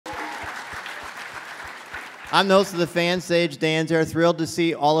I'm the host of the Fan Stage, Dan Zare. Thrilled to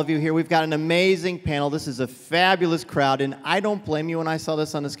see all of you here. We've got an amazing panel. This is a fabulous crowd, and I don't blame you when I saw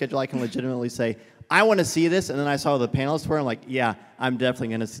this on the schedule. I can legitimately say, I want to see this, and then I saw the panelists were, I'm like, yeah, I'm definitely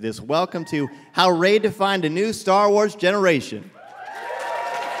going to see this. Welcome to How Rey Defined a New Star Wars Generation.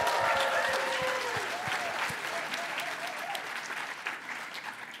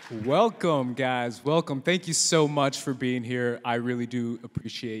 Welcome, guys. Welcome. Thank you so much for being here. I really do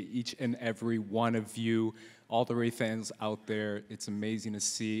appreciate each and every one of you, all the Rey fans out there. It's amazing to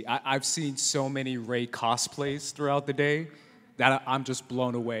see. I've seen so many Rey cosplays throughout the day that I'm just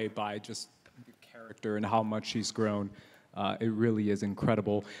blown away by just the character and how much she's grown. It really is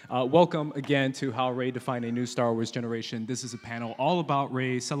incredible. Welcome again to How Rey Defined a New Star Wars Generation. This is a panel all about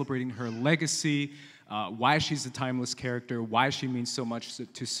Rey, celebrating her legacy, why she's a timeless character, why she means so much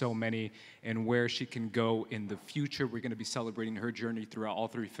to so many, and where she can go in the future. We're going to be celebrating her journey throughout all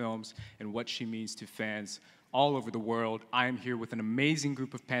three films and what she means to fans all over the world. I am here with an amazing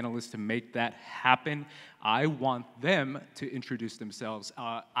group of panelists to make that happen. I want them to introduce themselves.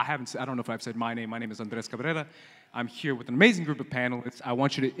 I don't know if I've said my name. My name is Andres Cabrera. I'm here with an amazing group of panelists. I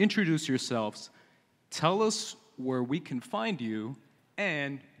want you to introduce yourselves, tell us where we can find you,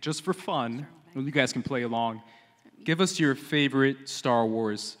 and just for fun, you guys can play along, give us your favorite Star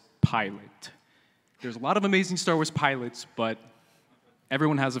Wars pilot. There's a lot of amazing Star Wars pilots, but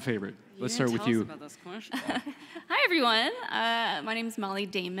everyone has a favorite. Let's start with you. Hi, everyone. My name is Molly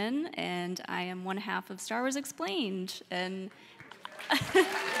Damon, and I am one half of Star Wars Explained. And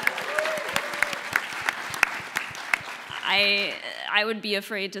I would be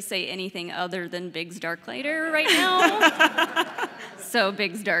afraid to say anything other than Biggs Darklighter right now. So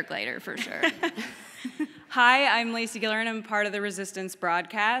Biggs Darklighter for sure. Hi, I'm Lacey Gillerin. I'm part of the Resistance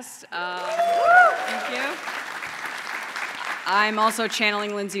broadcast. Thank you. I'm also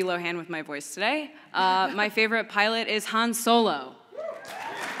channeling Lindsay Lohan with my voice today. My favorite pilot is Han Solo.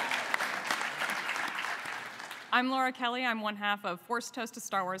 I'm Laura Kelly. I'm one half of Force Toast to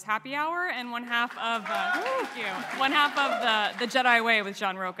Star Wars Happy Hour and one half of the Jedi Way with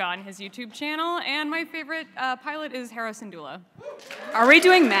John Roca on his YouTube channel. And my favorite pilot is Hera Syndulla. Are we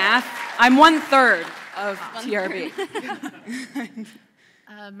doing math? I'm 1/3 of TRB.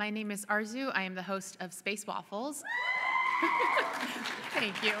 My name is Arzu. I am the host of Space Waffles.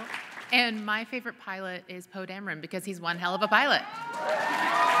 Thank you. And my favorite pilot is Poe Dameron because he's one hell of a pilot.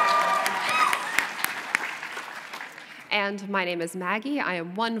 And my name is Maggie. I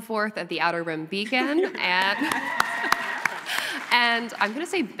am 1/4 of the Outer Rim Beacon, and I'm going to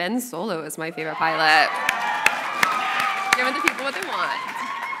say Ben Solo is my favorite pilot. Giving the people what they want.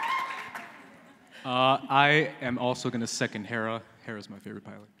 I am also going to second Hera. Hera's my favorite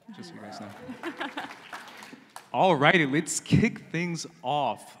pilot, just so you guys know. All righty, let's kick things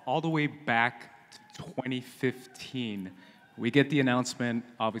off all the way back to 2015. We get the announcement,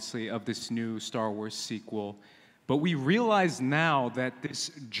 obviously, of this new Star Wars sequel. But we realize now that this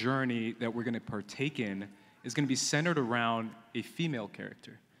journey that we're going to partake in is going to be centered around a female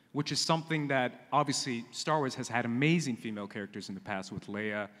character, which is something that, obviously, Star Wars has had amazing female characters in the past with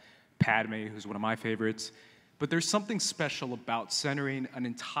Leia, Padme, who's one of my favorites. But there's something special about centering an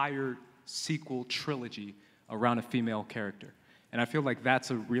entire sequel trilogy around a female character. And I feel like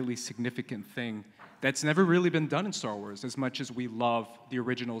that's a really significant thing that's never really been done in Star Wars, as much as we love the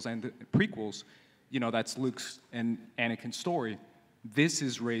originals and the prequels. You know, that's Luke's and Anakin's story. This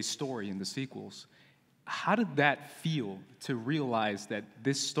is Rey's story in the sequels. How did that feel to realize that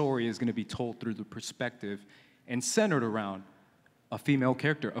this story is going to be told through the perspective and centered around a female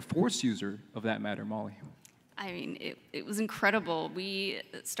character, a Force user of that matter, Molly? I mean, it was incredible. We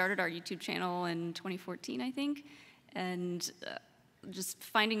started our YouTube channel in 2014, I think, and just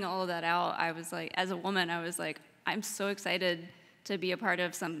finding all of that out, I was like, as a woman, I was like, I'm so excited to be a part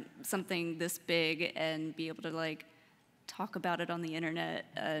of something this big and be able to like talk about it on the internet,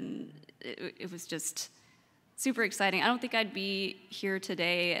 and it was just super exciting. I don't think I'd be here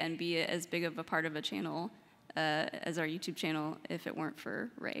today and be as big of a part of a channel as our YouTube channel if it weren't for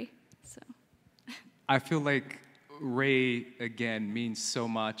Rey. So I feel like Rey again means so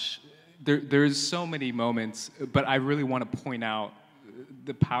much. There's so many moments, but I really want to point out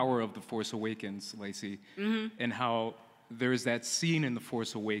the power of The Force Awakens, Lacey, and how there's that scene in The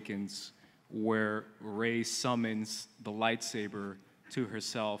Force Awakens where Rey summons the lightsaber to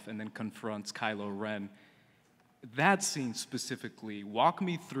herself and then confronts Kylo Ren. That scene specifically, walk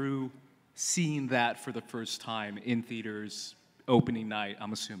me through seeing that for the first time in theaters, opening night,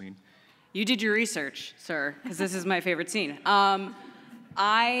 I'm assuming. You did your research, sir, because this is my favorite scene.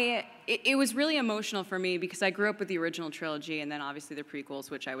 it was really emotional for me because I grew up with the original trilogy and then obviously the prequels,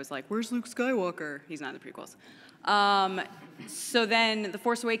 which I was like, where's Luke Skywalker? He's not in the prequels. So then The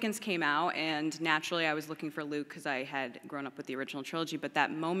Force Awakens came out, and naturally I was looking for Luke because I had grown up with the original trilogy, but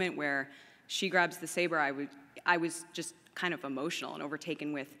that moment where she grabs the saber, I was just kind of emotional and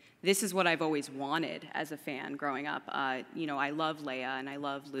overtaken with, this is what I've always wanted as a fan growing up. You know, I love Leia, and I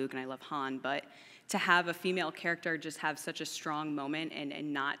love Luke, and I love Han, but to have a female character just have such a strong moment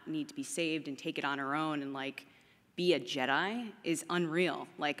and not need to be saved and take it on her own and, like, be a Jedi is unreal.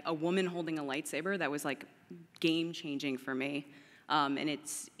 Like, a woman holding a lightsaber, that was, like, game-changing for me. And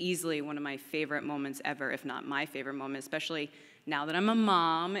it's easily one of my favorite moments ever, if not my favorite moment, especially now that I'm a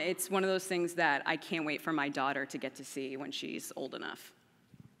mom. It's one of those things that I can't wait for my daughter to get to see when she's old enough.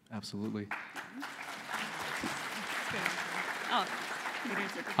 Absolutely. Oh.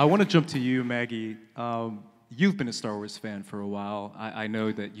 I want to jump to you, Maggie. You've been a Star Wars fan for a while. I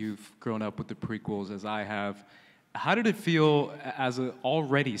know that you've grown up with the prequels, as I have. How did it feel as an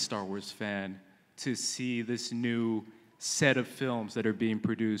already Star Wars fan to see this new set of films that are being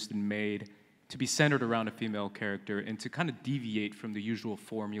produced and made to be centered around a female character and to kind of deviate from the usual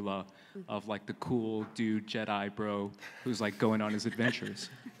formula of, like, the cool dude Jedi bro who's, like, going on his adventures?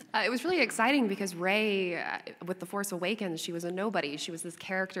 It was really exciting because Rey, with The Force Awakens, she was a nobody. She was this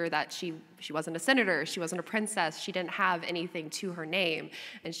character that she wasn't a senator, she wasn't a princess, she didn't have anything to her name,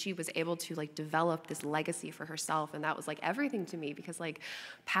 and she was able to, like, develop this legacy for herself, and that was, like, everything to me because, like,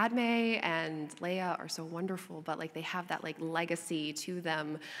 Padme and Leia are so wonderful, but, like, they have that, like, legacy to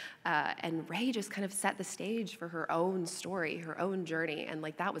them, and Rey just kind of set the stage for her own story, her own journey, and,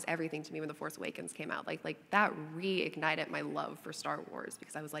 like, that was everything to me when The Force Awakens came out. Like that reignited my love for Star Wars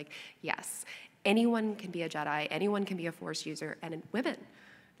because I was like, yes, anyone can be a Jedi, anyone can be a Force user, and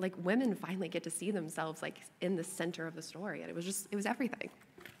women finally get to see themselves, like, in the center of the story, and it was everything.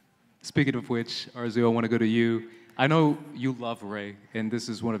 Speaking of which, Arzu, I want to go to you. I know you love Rey, and this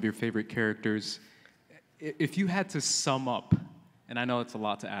is one of your favorite characters. If you had to sum up, and I know it's a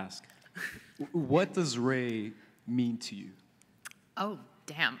lot to ask, what does Rey mean to you? Oh,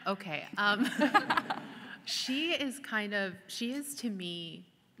 damn. Okay. She is to me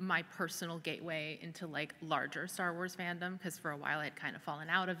my personal gateway into, like, larger Star Wars fandom, because for a while I had kind of fallen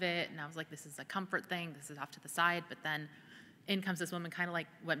out of it, and I was like, this is a comfort thing, this is off to the side, but then in comes this woman, kind of like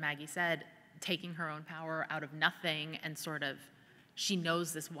what Maggie said, taking her own power out of nothing, and sort of, she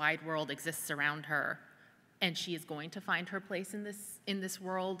knows this wide world exists around her, and she is going to find her place in this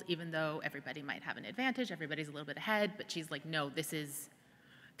world, even though everybody might have an advantage, everybody's a little bit ahead, but she's like, no, this is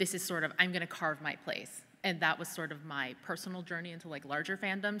sort of, I'm gonna carve my place. And that was sort of my personal journey into, like, larger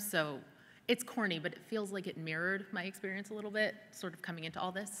fandoms. So it's corny, but it feels like it mirrored my experience a little bit, sort of coming into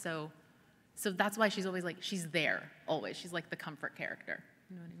all this. So that's why she's always, like, she's there, always. She's like the comfort character.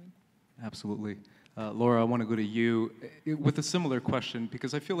 You know what I mean? Absolutely. Laura, I want to go to you with a similar question,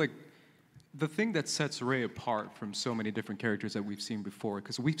 because I feel like the thing that sets Rey apart from so many different characters that we've seen before,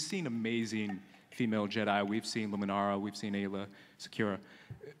 because we've seen amazing female Jedi, we've seen Luminara, we've seen Ayla Secura,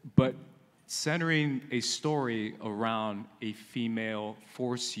 but centering a story around a female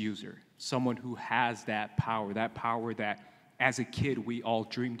Force user, someone who has that power that as a kid we all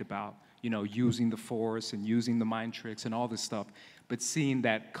dreamed about, you know, using the Force and using the mind tricks and all this stuff, but seeing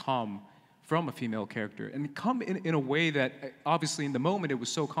that come from a female character and come in a way that obviously in the moment it was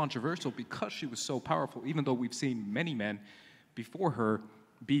so controversial because she was so powerful, even though we've seen many men before her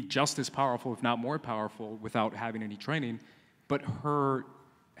be just as powerful, if not more powerful, without having any training, but her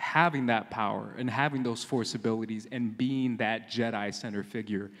having that power and having those Force abilities and being that Jedi center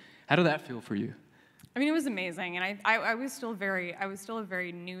figure. How did that feel for you? I mean, it was amazing, and I was still a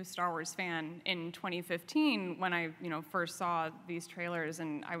very new Star Wars fan in 2015 when I, first saw these trailers,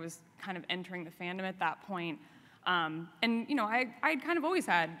 and I was kind of entering the fandom at that point. And I'd kind of always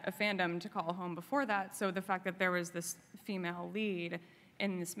had a fandom to call home before that, so the fact that there was this female lead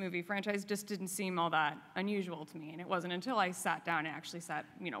in this movie franchise just didn't seem all that unusual to me. And it wasn't until I sat down and actually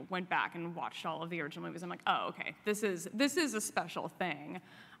went back and watched all of the original movies, I'm like, oh, okay, this is a special thing.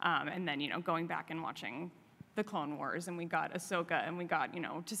 And then, going back and watching the Clone Wars, and we got Ahsoka, and we got,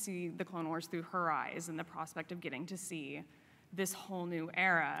 to see the Clone Wars through her eyes, and the prospect of getting to see this whole new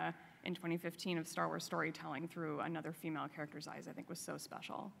era in 2015 of Star Wars storytelling through another female character's eyes, I think was so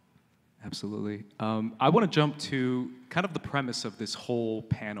special. Absolutely. I want to jump to kind of the premise of this whole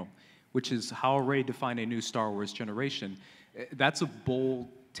panel, which is how Rey defined a new Star Wars generation. That's a bold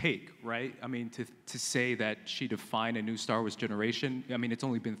take, right? I mean, to say that she defined a new Star Wars generation, I mean, it's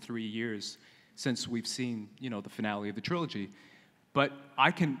only been 3 years since we've seen, the finale of the trilogy. But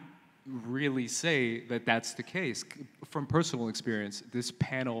I can really say that that's the case. From personal experience, this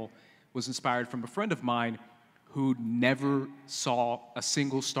panel was inspired from a friend of mine who never saw a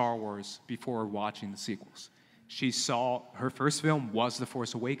single Star Wars before watching the sequels. She saw, her first film was The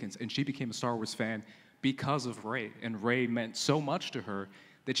Force Awakens, and she became a Star Wars fan because of Rey. And Rey meant so much to her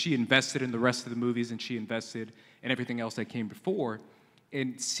that she invested in the rest of the movies, and she invested in everything else that came before.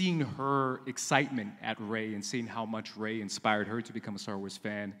 And seeing her excitement at Rey and seeing how much Rey inspired her to become a Star Wars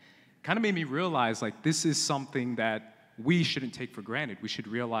fan kind of made me realize, like, this is something that we shouldn't take for granted. We should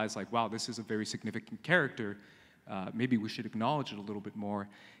realize, like, wow, this is a very significant character. Maybe we should acknowledge it a little bit more.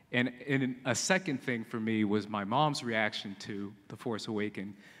 And a second thing for me was my mom's reaction to The Force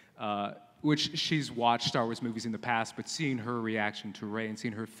Awakens, which she's watched Star Wars movies in the past, but seeing her reaction to Rey and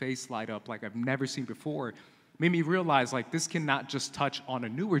seeing her face light up like I've never seen before made me realize, like, this can not just touch on a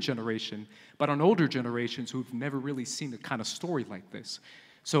newer generation, but on older generations who've never really seen a kind of story like this.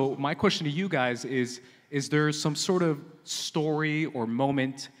 So my question to you guys is there some sort of story or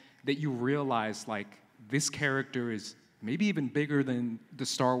moment that you realize, like, this character is maybe even bigger than the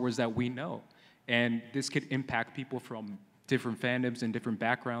Star Wars that we know, and this could impact people from different fandoms and different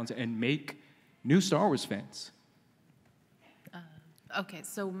backgrounds and make new Star Wars fans? Okay,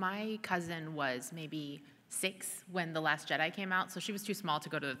 so my cousin was maybe 6 when The Last Jedi came out, so she was too small to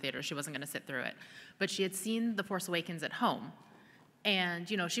go to the theater. She wasn't going to sit through it. But she had seen The Force Awakens at home. And,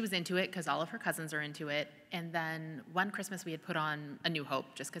 you know, she was into it because all of her cousins are into it. And then one Christmas we had put on A New Hope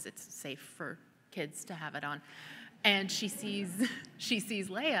just because it's safe for kids to have it on. And she sees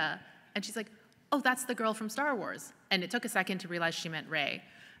Leia, and she's like, oh, that's the girl from Star Wars. And it took a second to realize she meant Rey.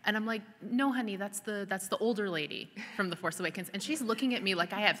 And I'm like, no, honey, that's the older lady from The Force Awakens. And she's looking at me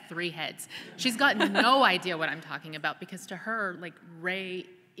like I have 3 heads. She's got no idea what I'm talking about, because to her, like, Rey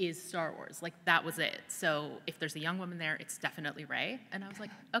is Star Wars. Like, that was it. So if there's a young woman there, it's definitely Rey. And I was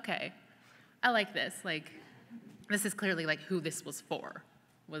like, okay, I like this. Like, this is clearly, like, who this was for,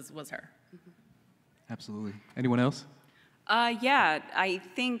 was her. Absolutely. Anyone else? Yeah, I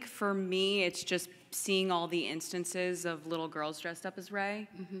think for me, it's just seeing all the instances of little girls dressed up as Rey.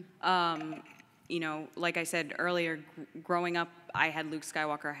 You know, like I said earlier, growing up, I had Luke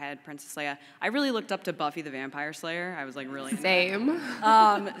Skywalker, I had Princess Leia. I really looked up to Buffy the Vampire Slayer. I was like really Same.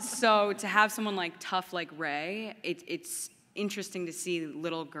 So to have someone like tough like Rey, it's interesting to see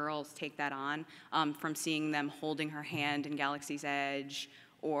little girls take that on, from seeing them holding her hand in Galaxy's Edge,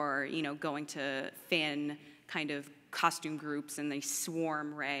 or, you know, going to fan kind of costume groups and they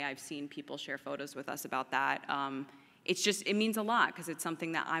swarm Rey. I've seen people share photos with us about that. It's just, it means a lot because it's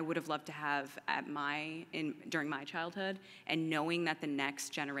something that I would have loved to have at during my childhood, and knowing that the next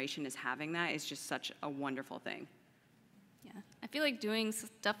generation is having that is just such a wonderful thing. Yeah, I feel like doing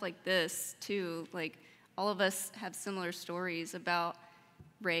stuff like this too, like all of us have similar stories about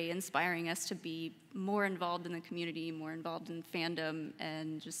Rey inspiring us to be more involved in the community, more involved in fandom,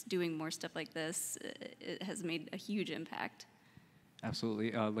 and just doing more stuff like this, it has made a huge impact.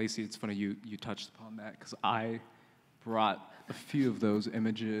 Absolutely. Lacey, it's funny you touched upon that, because I brought a few of those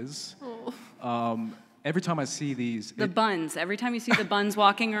images. Oh. Every time I see these... The buns. Every time you see the buns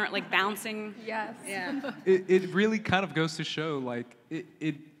walking or like bouncing. Yes. Yeah. It really kind of goes to show, like,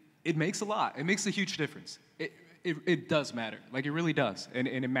 it makes a lot. It makes a huge difference. It does matter. Like, it really does. And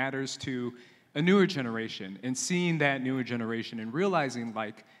it matters to a newer generation. And seeing that newer generation and realizing,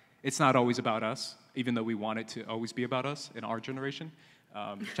 like, it's not always about us, even though we want it to always be about us in our generation.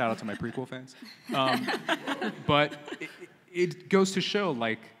 Shout out to my prequel fans. But it goes to show,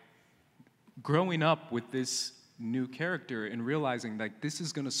 like, growing up with this new character and realizing, like, this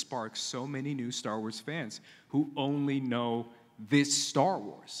is going to spark so many new Star Wars fans who only know this Star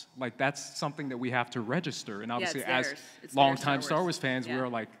Wars. Like, that's something that we have to register. And obviously, as longtime Star Wars fans, we are,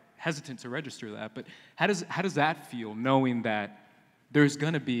 like, hesitant to register that. But how does that feel, knowing that there's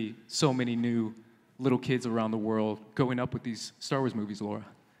going to be so many new little kids around the world going up with these Star Wars movies, Laura?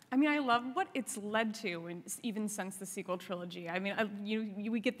 I mean, I love what it's led to, and even since the sequel trilogy. I mean,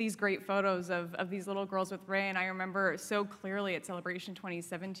 we get these great photos of these little girls with Rey, and I remember so clearly at Celebration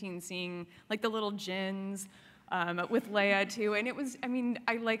 2017 seeing, like, the little Jins with Leia too, and it was, I mean,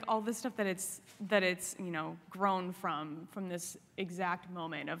 I like all the stuff that it's you know, grown from this exact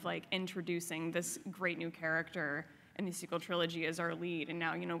moment of, like, introducing this great new character in the sequel trilogy as our lead, and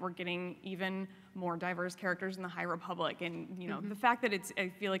now, you know, we're getting even more diverse characters in the High Republic, and, you know, the fact that I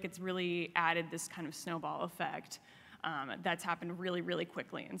feel like it's really added this kind of snowball effect that's happened really, really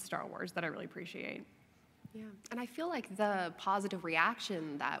quickly in Star Wars that I really appreciate. Yeah, and I feel like the positive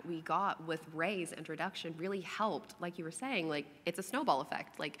reaction that we got with Rey's introduction really helped. Like you were saying, like, it's a snowball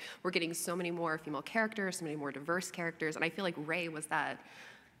effect. Like, we're getting so many more female characters, so many more diverse characters, and I feel like Rey was that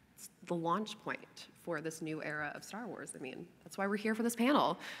the launch point for this new era of Star Wars. I mean, that's why we're here for this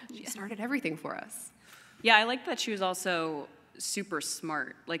panel. She started everything for us. Yeah, I like that she was also super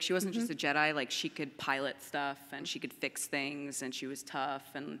smart. Like, she wasn't just a Jedi, like, she could pilot stuff and she could fix things and she was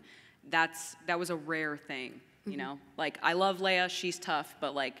tough, and that was a rare thing, you know? Like, I love Leia, she's tough,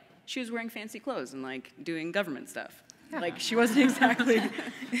 but like, she was wearing fancy clothes and like doing government stuff. Yeah. Like, she wasn't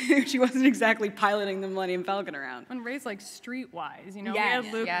exactly piloting the Millennium Falcon around. When Rey's like streetwise, you know, Yes. we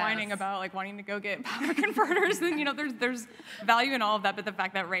had Luke whining about like wanting to go get power converters, and you know, there's value in all of that, but the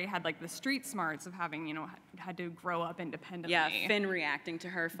fact that Rey had like the street smarts of having, you know, had to grow up independently. Yeah, Finn reacting to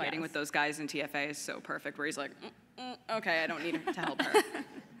her fighting with those guys in TFA is so perfect, where he's like, okay, I don't need to help her.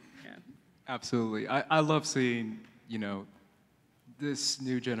 Yeah. Absolutely. I love seeing, you know, this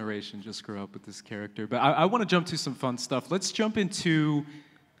new generation just grow up with this character. But I want to jump to some fun stuff. Let's jump into,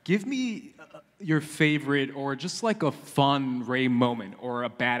 give me your favorite or just like a fun Rey moment or a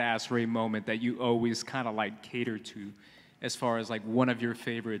badass Rey moment that you always kind of like cater to, as far as like one of your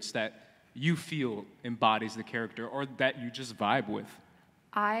favorites that you feel embodies the character or that you just vibe with.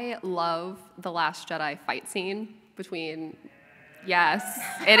 I love the Last Jedi fight scene between, yes,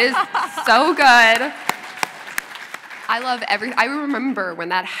 it is so good. I remember when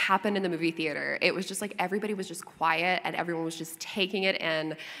that happened in the movie theater, it was just like everybody was just quiet and everyone was just taking it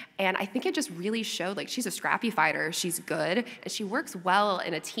in. And I think it just really showed, like, she's a scrappy fighter, she's good, and she works well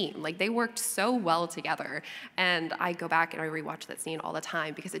in a team. Like, they worked so well together. And I go back and I rewatch that scene all the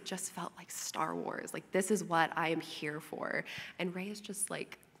time because it just felt like Star Wars. Like, this is what I am here for. And Rey is just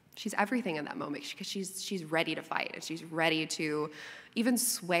like, she's everything in that moment because she's ready to fight and she's ready to even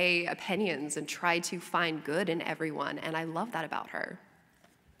sway opinions and try to find good in everyone, and I love that about her.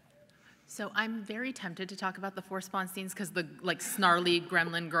 So I'm very tempted to talk about the Force spawn scenes because the like snarly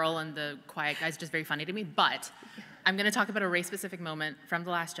gremlin girl and the quiet guy is just very funny to me, but I'm going to talk about a Rey-specific moment from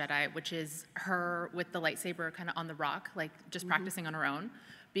The Last Jedi, which is her with the lightsaber kind of on the rock, like just practicing on her own.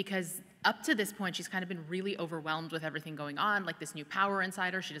 Because up to this point, she's kind of been really overwhelmed with everything going on, like this new power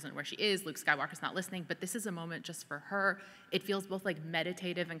inside her. She doesn't know where she is. Luke Skywalker's not listening, but this is a moment just for her. It feels both like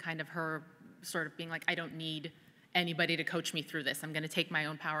meditative and kind of her sort of being like, I don't need anybody to coach me through this. I'm going to take my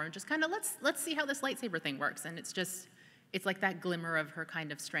own power and just kind of let's see how this lightsaber thing works. And it's like that glimmer of her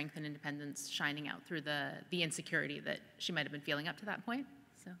kind of strength and independence shining out through the insecurity that she might have been feeling up to that point.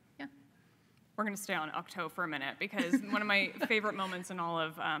 So yeah. We're going to stay on Octo for a minute because one of my favorite moments in all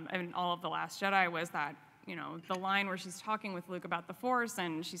of The Last Jedi was that, you know, the line where she's talking with Luke about the Force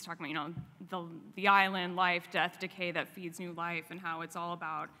and she's talking about, you know, the island, life, death, decay that feeds new life and how it's all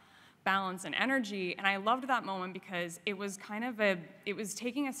about balance and energy. And I loved that moment because it was kind of it was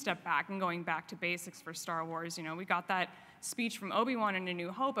taking a step back and going back to basics for Star Wars. You know, we got that speech from Obi-Wan in A New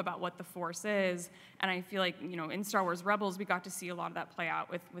Hope about what the Force is, and I feel like, you know, in Star Wars Rebels we got to see a lot of that play out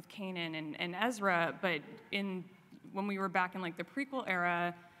with Kanan and Ezra, but when we were back in like the prequel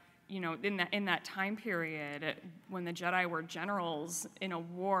era, you know, in that time period when the Jedi were generals in a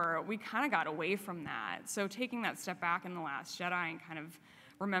war, we kind of got away from that. So taking that step back in The Last Jedi and kind of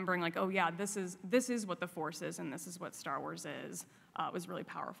remembering like, oh yeah, this is what the Force is and this is what Star Wars is, was really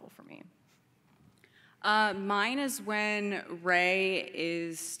powerful for me. Mine is when Rey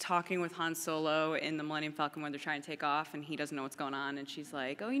is talking with Han Solo in the Millennium Falcon when they're trying to take off and he doesn't know what's going on and she's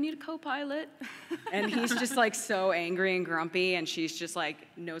like, oh, you need a co-pilot? And he's just like so angry and grumpy and she's just like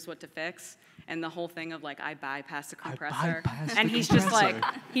knows what to fix. And the whole thing of like, I bypassed the compressor. And he's just like,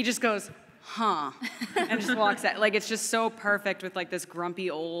 he just goes, huh, and just walks out. Like, it's just so perfect with like this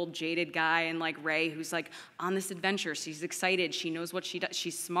grumpy old jaded guy and like Rey who's like on this adventure. She's excited. She knows what she does.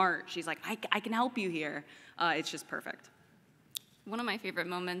 She's smart. She's like, I can help you here. It's just perfect. One of my favorite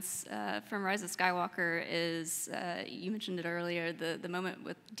moments from Rise of Skywalker is, you mentioned it earlier, the moment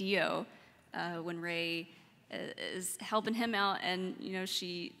with Dio when Rey is helping him out and, you know,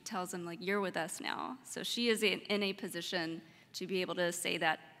 she tells him like, you're with us now. So she is in a position to be able to say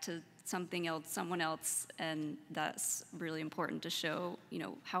that to something else, someone else, and that's really important to show, you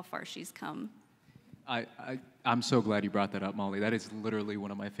know, how far she's come. I'm so glad you brought that up, Molly. That is literally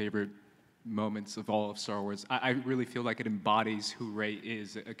one of my favorite moments of all of Star Wars. I really feel like it embodies who Rey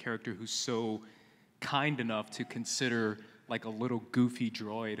is, a character who's so kind enough to consider like a little goofy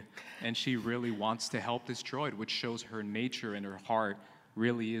droid, and she really wants to help this droid, which shows her nature and her heart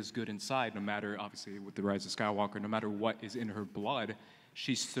really is good inside, no matter, obviously, with the Rise of Skywalker, no matter what is in her blood,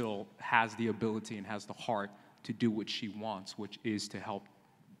 she still has the ability and has the heart to do what she wants, which is to help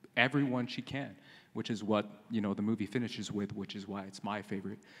everyone she can, which is what, you know, the movie finishes with, which is why it's my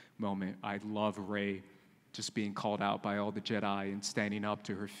favorite moment. I love Rey just being called out by all the Jedi and standing up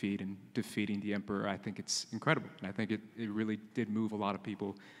to her feet and defeating the Emperor. I think it's incredible. And I think it really did move a lot of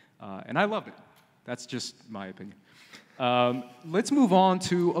people And I loved it. That's just my opinion. Let's move on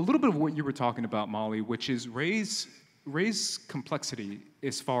to a little bit of what you were talking about, Molly, which is Rey's complexity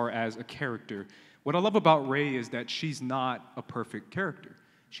as far as a character. What I love about Rey is that she's not a perfect character.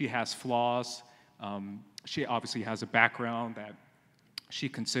 She has flaws. She obviously has a background that she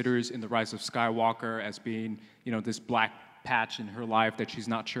considers in The Rise of Skywalker as being, this black patch in her life that she's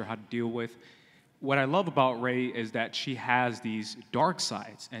not sure how to deal with. What I love about Rey is that she has these dark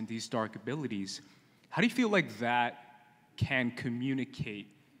sides and these dark abilities. How do you feel like that can communicate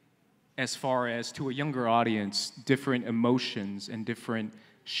as far as to a younger audience different emotions and different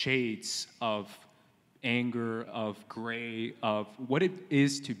shades of anger, of gray, of what it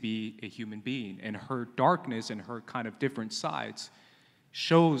is to be a human being? And her darkness and her kind of different sides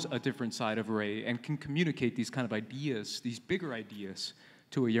shows a different side of Rey and can communicate these kind of ideas, these bigger ideas,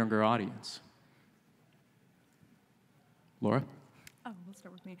 to a younger audience. Laura? Oh, we'll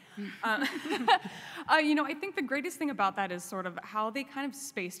start with me. I think the greatest thing about that is sort of how they kind of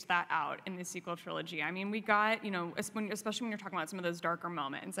spaced that out in the sequel trilogy. I mean, we got, especially when you're talking about some of those darker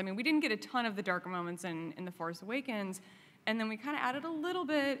moments. I mean, we didn't get a ton of the darker moments in The Force Awakens, and then we kind of added a little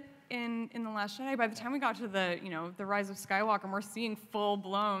bit in The Last Jedi. By the time we got to the Rise of Skywalker, we're seeing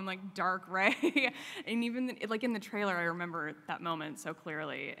full-blown, dark Rey. And even, in the trailer, I remember that moment so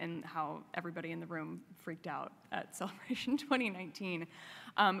clearly and how everybody in the room freaked out at Celebration 2019.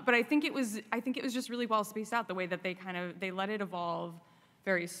 But I think it was just really well spaced out, the way that they let it evolve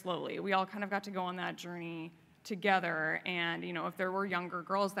very slowly. We all kind of got to go on that journey together, and if there were younger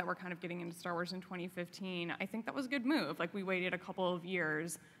girls that were kind of getting into Star Wars in 2015, I think that was a good move. We waited a couple of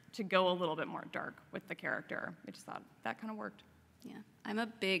years to go a little bit more dark with the character. I just thought that kind of worked. Yeah, I'm a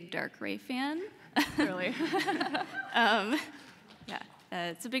big Dark Rey fan. Really?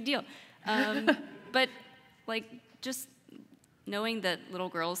 It's a big deal. But just knowing that little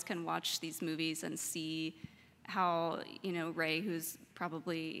girls can watch these movies and see how Rey, who's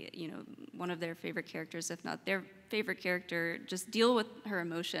probably one of their favorite characters, if not their favorite character, just deal with her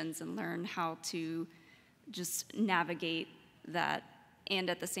emotions and learn how to just navigate that, and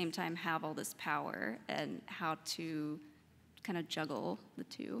at the same time have all this power and how to kind of juggle the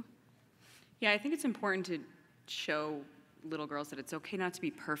two. Yeah, I think it's important to show little girls that it's okay not to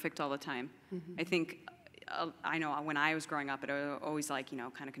be perfect all the time. Mm-hmm. I think, I know when I was growing up, it was always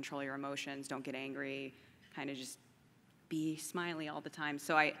kind of control your emotions, don't get angry, kind of just be smiley all the time.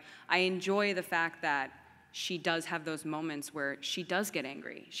 So I enjoy the fact that she does have those moments where she does get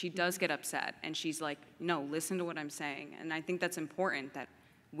angry, she does get upset, and she's like, no, listen to what I'm saying. And I think that's important, that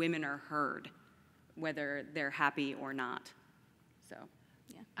women are heard, whether they're happy or not. So,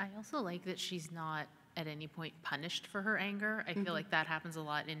 yeah. I also like that she's not at any point punished for her anger. I feel like that happens a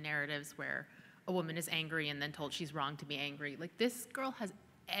lot in narratives where a woman is angry and then told she's wrong to be angry. This girl has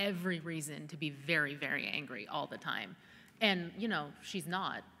every reason to be very, very angry all the time. And, she's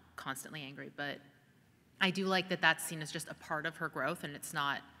not constantly angry, but I do like that that's seen as just a part of her growth, and it's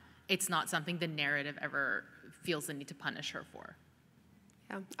not something the narrative ever feels the need to punish her for.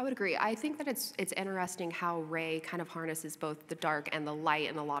 Yeah, I would agree. I think that it's interesting how Rey kind of harnesses both the dark and the light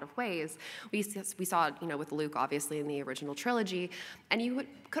in a lot of ways. We saw it, with Luke, obviously, in the original trilogy, and you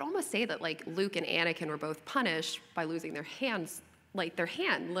could almost say that Luke and Anakin were both punished by losing their hands. Their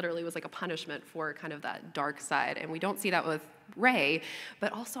hand literally was a punishment for kind of that dark side, and we don't see that with Rey.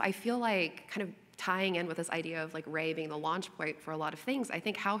 But also, I feel kind of tying in with this idea of Rey being the launch point for a lot of things, I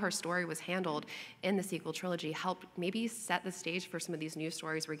think how her story was handled in the sequel trilogy helped maybe set the stage for some of these new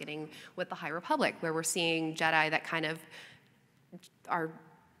stories we're getting with the High Republic, where we're seeing Jedi that kind of are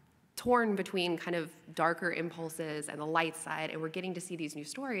torn between kind of darker impulses and the light side, and we're getting to see these new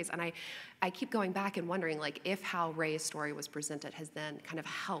stories. And I keep going back and wondering if how Rey's story was presented has then kind of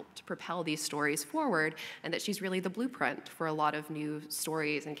helped propel these stories forward, and that she's really the blueprint for a lot of new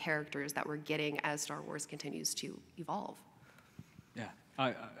stories and characters that we're getting as Star Wars continues to evolve. Yeah,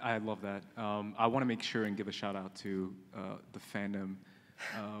 I love that. I want to make sure and give a shout out to the fandom,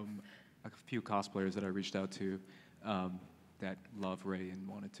 a few cosplayers that I reached out to that love Rey and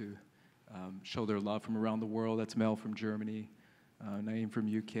wanted to show their love from around the world. That's Mel from Germany, Naeem from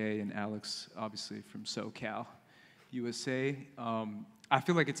UK, and Alex, obviously, from SoCal, USA. I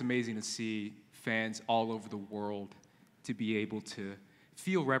feel like it's amazing to see fans all over the world to be able to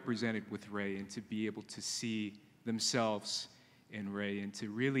feel represented with Rey and to be able to see themselves in Rey and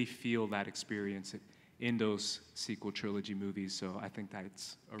to really feel that experience in those sequel trilogy movies. So I think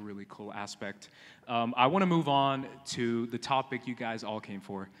that's a really cool aspect. I want to move on to the topic you guys all came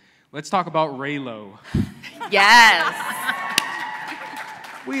for. Let's talk about Reylo. Yes.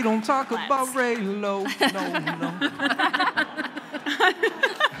 We don't talk about Reylo.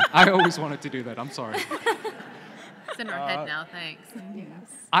 No. I always wanted to do that. I'm sorry. It's in our head now, thanks.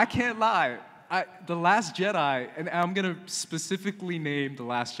 I can't lie. The Last Jedi, and I'm going to specifically name The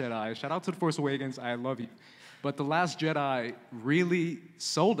Last Jedi. Shout out to The Force Awakens. I love you. But The Last Jedi really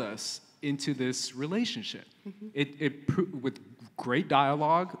sold us into this relationship. With great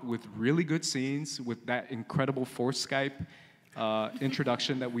dialogue, with really good scenes, with that incredible Force Skype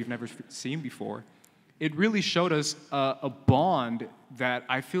introduction that we've never seen before. It really showed us a bond that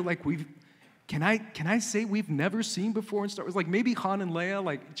I feel like can I say we've never seen before in Star Wars? Like maybe Han and Leia,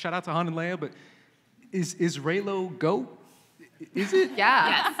 like shout out to Han and Leia, but is Reylo GOAT? Is it?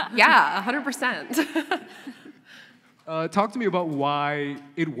 Yeah. Yes. Yeah, 100%. Talk to me about why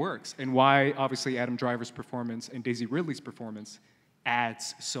it works and why obviously Adam Driver's performance and Daisy Ridley's performance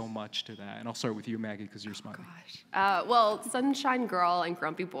adds so much to that. And I'll start with you, Maggie, because you're smiling. Well, Sunshine Girl and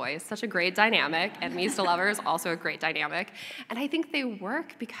Grumpy Boy is such a great dynamic, and Enemies to Lovers also a great dynamic. And I think they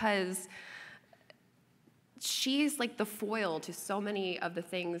work because she's like the foil to so many of the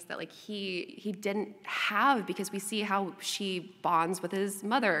things that like he didn't have, because we see how she bonds with his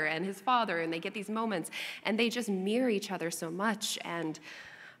mother and his father, and they get these moments and they just mirror each other so much. And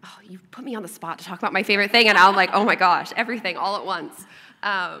oh, you put me on the spot to talk about my favorite thing, and I'm like, oh my gosh, everything all at once.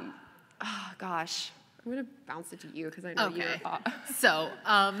 Oh gosh, I'm gonna bounce it to you because I know you. So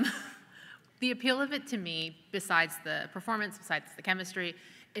the appeal of it to me, besides the performance, besides the chemistry,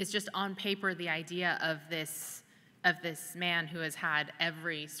 is just on paper the idea of this man who has had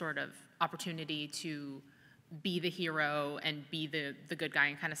every sort of opportunity to be the hero and be the good guy,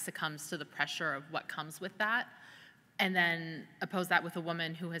 and kind of succumbs to the pressure of what comes with that. And then oppose that with a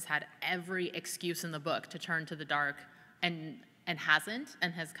woman who has had every excuse in the book to turn to the dark and hasn't,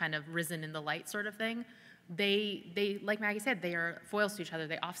 and has kind of risen in the light sort of thing. They like Maggie said, they are foils to each other.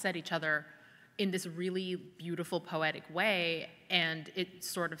 They offset each other in this really beautiful, poetic way. And it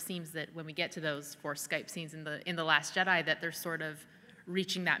sort of seems that when we get to those Force Skype scenes in the Last Jedi, that they're sort of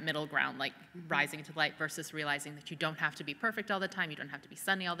reaching that middle ground, like rising to light versus realizing that you don't have to be perfect all the time. You don't have to be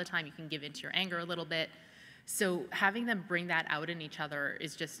sunny all the time. You can give into your anger a little bit. So having them bring that out in each other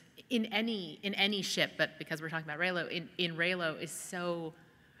is just, in any ship, but because we're talking about Reylo, in Reylo is so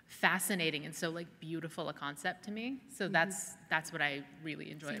fascinating and so like beautiful a concept to me. So that's what I really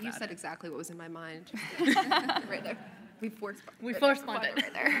enjoy about it. You said exactly what was in my mind. Right there. We force spawned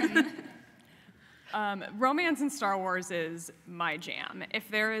it right there. Romance in Star Wars is my jam. If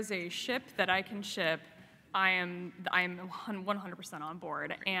there is a ship that I can ship, I am 100% on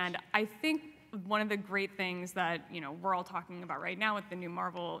board. And I think one of the great things that we're all talking about right now with the new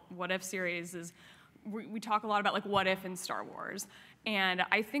Marvel What If series is we talk a lot about like what if in Star Wars. And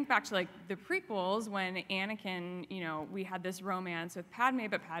I think back to like the prequels when Anakin, we had this romance with Padme,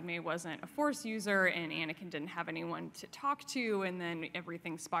 but Padme wasn't a Force user and Anakin didn't have anyone to talk to, and then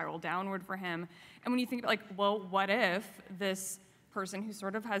everything spiraled downward for him. And when you think about like, well, what if this person who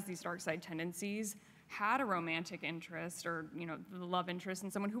sort of has these dark side tendencies had a romantic interest or, the love interest in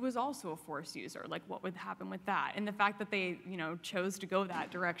someone who was also a Force user? Like, what would happen with that? And the fact that they, chose to go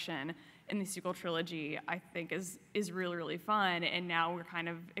that direction in the sequel trilogy, I think is really, really fun. And now we're kind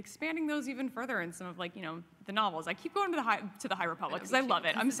of expanding those even further in some of like, the novels. I keep going to the High Republic because I love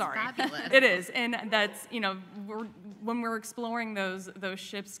it. I'm sorry. It is. And that's, when we're exploring those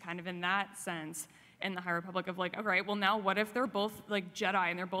ships kind of in that sense, in the High Republic of like, all right, well now what if they're both like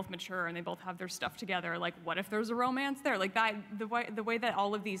Jedi and they're both mature and they both have their stuff together? Like, what if there's a romance there? Like that, the way that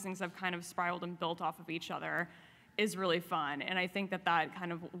all of these things have kind of spiraled and built off of each other is really fun. And I think that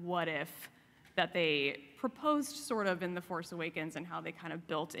kind of what if that they proposed sort of in The Force Awakens and how they kind of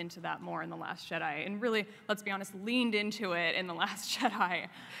built into that more in The Last Jedi, and really, let's be honest, leaned into it in The Last Jedi,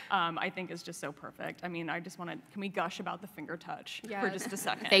 I think is just so perfect. I mean, I just want to, can we gush about the finger touch for just a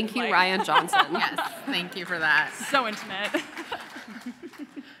second? Thank you, Rian Johnson. Yes, thank you for that. So intimate.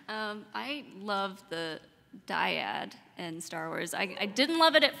 I love the dyad in Star Wars. I didn't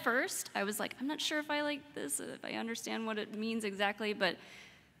love it at first. I was like, I'm not sure if I like this, if I understand what it means exactly, but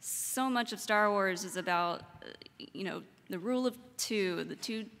so much of Star Wars is about, the rule of two, the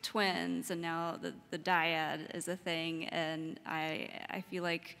two twins, and now the dyad is a thing, and I feel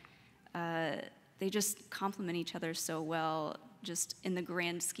like they just complement each other so well, just in the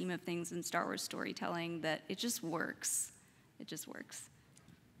grand scheme of things in Star Wars storytelling, that it just works. It just works.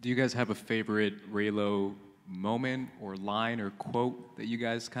 Do you guys have a favorite Reylo moment or line or quote that you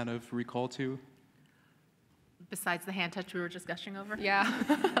guys kind of recall to? Besides the hand touch we were just gushing over?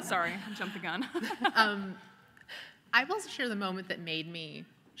 Yeah. Sorry, I jumped the gun. I will share the moment that made me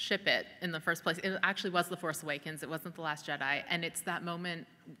ship it in the first place. It actually was The Force Awakens. It wasn't The Last Jedi. And it's that moment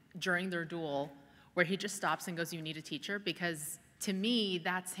during their duel where he just stops and goes, "You need a teacher," because to me,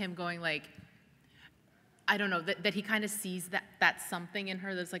 that's him going like, I don't know, that he kind of sees that something in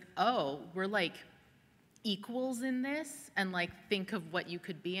her that's like, oh, we're like equals in this, and like think of what you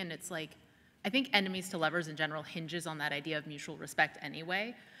could be. And it's like, I think enemies to lovers in general hinges on that idea of mutual respect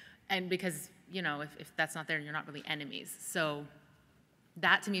anyway. And because, you know, if that's not there, you're not really enemies. So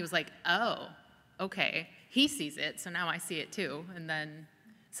that to me was like, oh, okay, he sees it, so now I see it too. And then,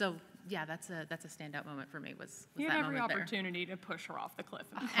 so yeah, that's a standout moment for me. Was he that had every moment opportunity to push her off the cliff.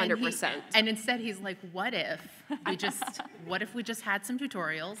 100%. And instead he's like, what if we just had some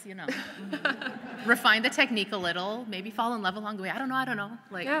tutorials, you know, refine the technique a little, maybe fall in love along the way. I don't know.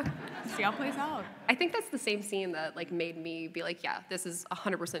 Like, Yeah. See how it plays out. I think that's the same scene that like made me be like, yeah, this is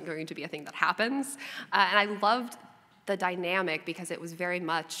 100% going to be a thing that happens. And I loved the dynamic because it was very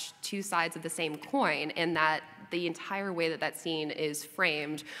much two sides of the same coin, in that the entire way that scene is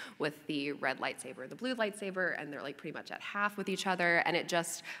framed with the red lightsaber and the blue lightsaber, and they're like pretty much at half with each other, and I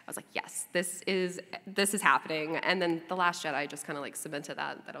was like, yes, this is happening. And then The Last Jedi just kind of like cemented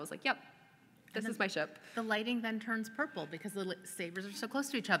that I was like, yep, this is my ship. The lighting then turns purple because the sabers are so close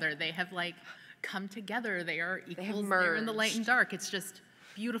to each other. They have like come together. They are equals. They're in the light and dark. It's just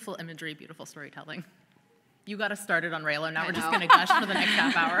beautiful imagery, beautiful storytelling. You got us started on Raylo. Now we're just going to gush for the next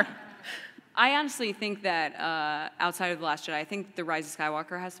half hour. I honestly think that outside of The Last Jedi, I think The Rise of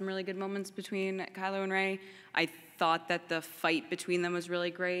Skywalker has some really good moments between Kylo and Rey. I thought that the fight between them was really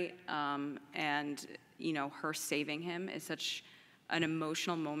great, and you know, her saving him is such an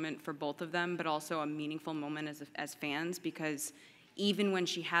emotional moment for both of them, but also a meaningful moment as fans, because even when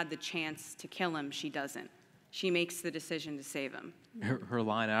she had the chance to kill him, she doesn't. She makes the decision to save him. Her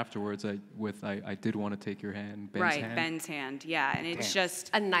line afterwards, I did want to take your hand, Ben's right, hand. Ben's hand, yeah, and it's just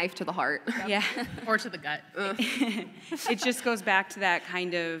A knife to the heart. yeah. Or to the gut. It just goes back to that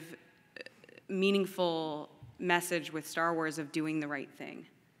kind of meaningful message with Star Wars of doing the right thing.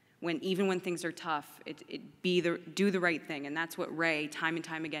 Even when things are tough, do the right thing, and that's what Rey time and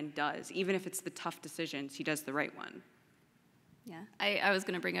time again does. Even if it's the tough decisions, she does the right one. Yeah, I was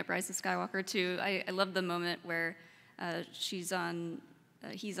going to bring up Rise of Skywalker too. I love the moment where he's on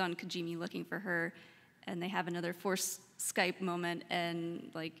Kijimi looking for her, and they have another Force Skype moment, and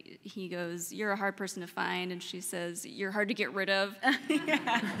like he goes, "You're a hard person to find," and she says, "You're hard to get rid of."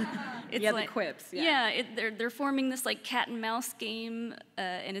 It's Yeah, like, the quips. Yeah, they're forming this like cat and mouse game,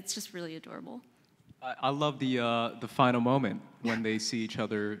 and it's just really adorable. I love the final moment when they see each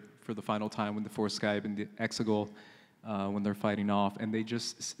other for the final time with the Force Skype and the Exegol. When they're fighting off, and they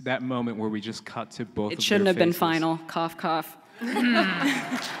just, that moment where we just cut to both of their faces. It shouldn't have been final. Cough, cough.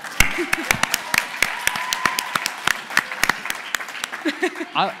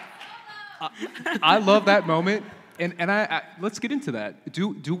 I love that moment, and I let's get into that.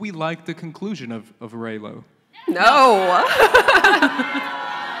 Do we like the conclusion of Raylo? No.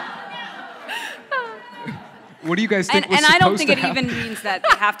 What do you guys think was And I don't supposed think to it happen? even means that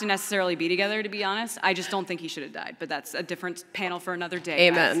they have to necessarily be together, to be honest. I just don't think he should have died, but that's a different panel for another day.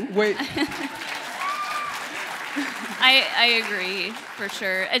 Amen. Guys. Wait, I agree for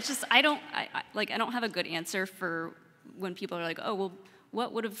sure. It's just I don't have a good answer for when people are like, oh well,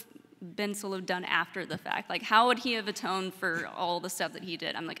 what would have Ben Solo done after the fact? Like, how would he have atoned for all the stuff that he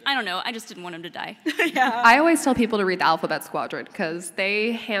did? I'm like, I don't know. I just didn't want him to die. I always tell people to read the Alphabet Squadron because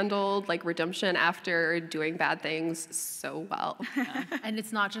they handled like redemption after doing bad things so well. Yeah. And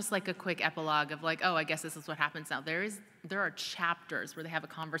it's not just like a quick epilogue of like, oh, I guess this is what happens now. There are chapters where they have a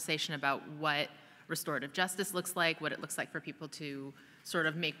conversation about what restorative justice looks like, what it looks like for people to sort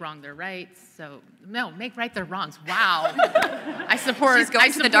of make wrong their rights. So no, make right their wrongs. Wow, I support. She's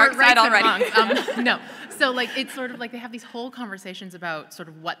going to the dark side already. No, so like it's sort of like they have these whole conversations about sort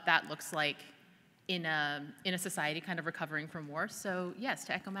of what that looks like in a society kind of recovering from war. So yes,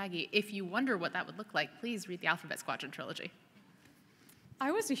 to echo Maggie, if you wonder what that would look like, please read the Alphabet Squadron trilogy. I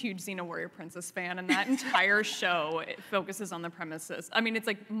was a huge Xena Warrior Princess fan, and that entire show, it focuses on the premises. I mean, it's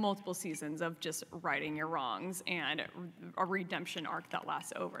like multiple seasons of just righting your wrongs and a redemption arc that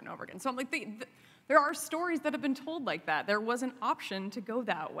lasts over and over again. So I'm like, there are stories that have been told like that. There was an option to go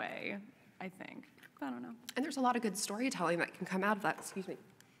that way, I think. I don't know. And there's a lot of good storytelling that can come out of that. Excuse me.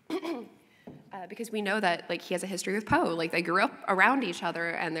 Because we know that like he has a history with Poe. Like they grew up around each other,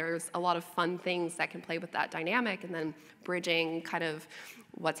 and there's a lot of fun things that can play with that dynamic, and then bridging kind of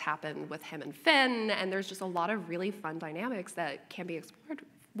what's happened with him and Finn. And there's just a lot of really fun dynamics that can be explored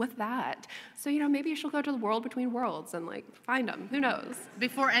with that. So maybe she'll go to the world between worlds and like find them. Who knows?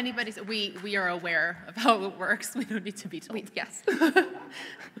 Before anybody's, we are aware of how it works. We don't need to be told. Yes.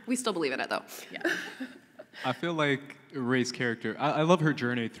 We still believe in it though. Yeah. I feel like Rey's character. I love her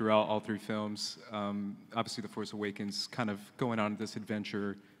journey throughout all three films. Obviously, The Force Awakens, kind of going on this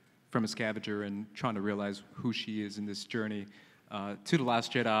adventure from a scavenger and trying to realize who she is in this journey, to The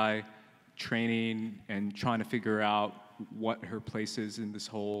Last Jedi, training and trying to figure out what her place is in this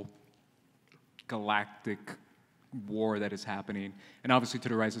whole galactic war that is happening, and obviously to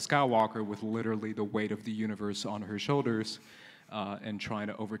The Rise of Skywalker with literally the weight of the universe on her shoulders, and trying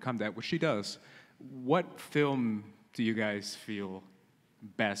to overcome that, which she does. What film do you guys feel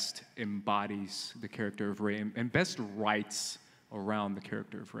best embodies the character of Rey and best writes around the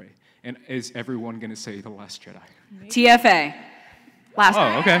character of Rey? And is everyone going to say The Last Jedi? TFA. Last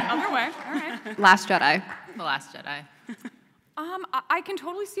Oh, okay. Other way. All right. Last Jedi. The Last Jedi. I can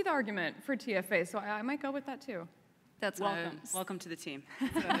totally see the argument for TFA, so I might go with that too. That's Welcome to the team.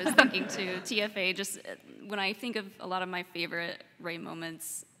 what I was thinking too. TFA, just when I think of a lot of my favorite Rey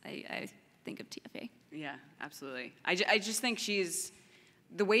moments, I think of TFA. Yeah, absolutely. I just think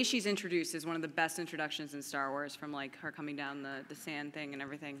the way she's introduced is one of the best introductions in Star Wars, from like her coming down the sand thing and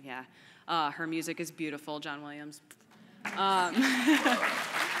everything. Yeah. Her music is beautiful, John Williams.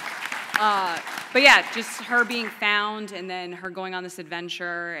 But yeah, just her being found and then her going on this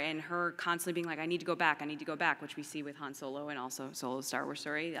adventure and her constantly being like, I need to go back, which we see with Han Solo and also Solo's Star Wars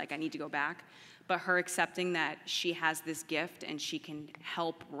story, like I need to go back. But her accepting that she has this gift and she can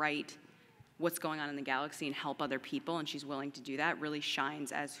help write what's going on in the galaxy and help other people, and she's willing to do that, really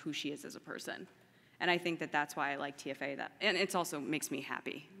shines as who she is as a person. And I think that that's why I like TFA, and it also makes me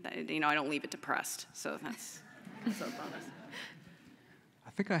happy that, I don't leave it depressed, so that's so bonus. I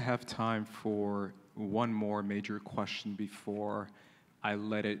think I have time for one more major question before I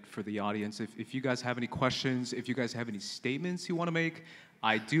let it for the audience. If you guys have any questions, if you guys have any statements you want to make,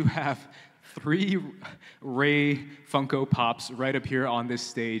 I do have 3 Rey Funko Pops right up here on this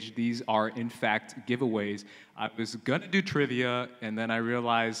stage. These are, in fact, giveaways. I was going to do trivia, and then I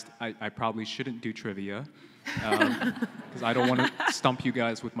realized I probably shouldn't do trivia because I don't want to stump you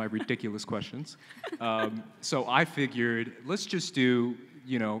guys with my ridiculous questions. So I figured, let's just do,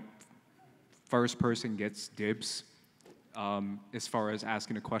 first person gets dibs as far as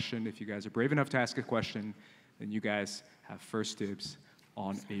asking a question. If you guys are brave enough to ask a question, then you guys have first dibs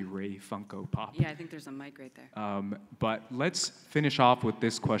on a Rey Funko Pop. Yeah, I think there's a mic right there. But let's finish off with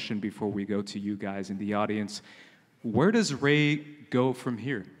this question before we go to you guys in the audience. Where does Rey go from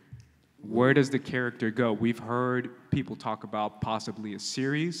here? Where does the character go? We've heard people talk about possibly a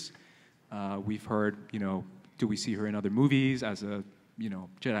series. We've heard, do we see her in other movies as a,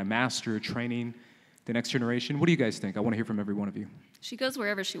 Jedi Master training the next generation? What do you guys think? I want to hear from every one of you. She goes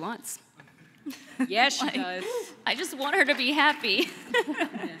wherever she wants. Yes, she does. I just want her to be happy.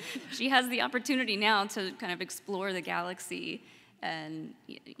 She has the opportunity now to kind of explore the galaxy, and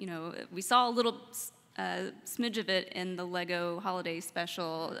we saw a little smidge of it in the Lego holiday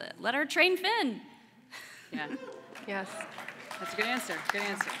special. Let her train Finn. Yeah. Yes. That's a good answer. Good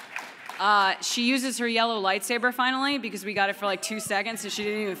answer. She uses her yellow lightsaber finally because we got it for like 2 seconds, so she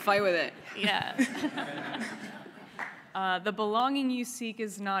didn't even fight with it. Yeah. The belonging you seek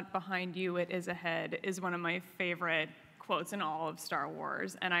is not behind you, it is ahead, is one of my favorite quotes in all of Star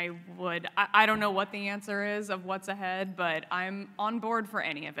Wars. And I don't know what the answer is of what's ahead, but I'm on board for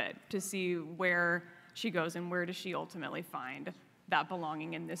any of it to see where she goes and where does she ultimately find that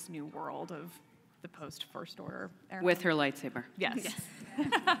belonging in this new world of the post-First Order era. With her lightsaber. Yes.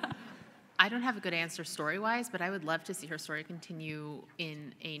 I don't have a good answer story-wise, but I would love to see her story continue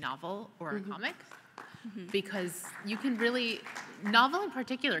in a novel or a comic. Because you can really, novel in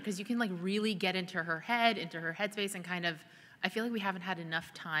particular, because you can like really get into her head, into her headspace, and kind of, I feel like we haven't had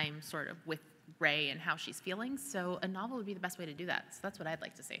enough time sort of with Rey and how she's feeling, so a novel would be the best way to do that. So that's what I'd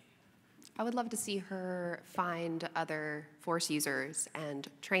like to see. I would love to see her find other Force users and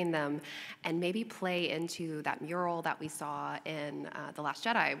train them, and maybe play into that mural that we saw in The Last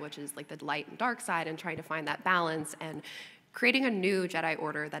Jedi, which is like the light and dark side, and trying to find that balance and creating a new Jedi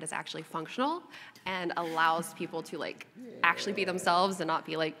Order that is actually functional and allows people to like actually be themselves and not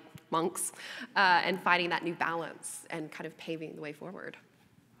be like monks, and finding that new balance and kind of paving the way forward.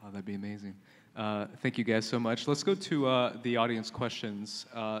 Oh, that'd be amazing. Thank you guys so much. Let's go to the audience questions.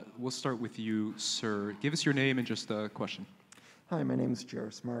 We'll start with you, sir. Give us your name and just a question. Hi, my name is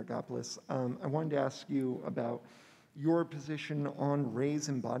Jairus Maragopoulos. I wanted to ask you about your position on Rey's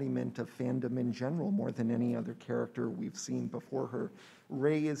embodiment of fandom in general, more than any other character we've seen before her.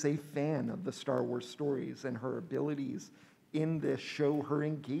 Rey is a fan of the Star Wars stories, and her abilities in this show her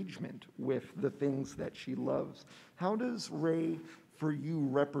engagement with the things that she loves. How does Rey, for you,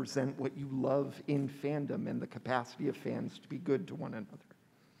 represent what you love in fandom and the capacity of fans to be good to one another?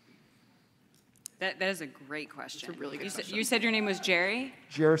 That is a great question. It's a really good question. You said your name was Jerry?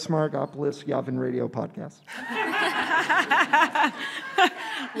 Jer Smargopoulos, Yavin Radio Podcast.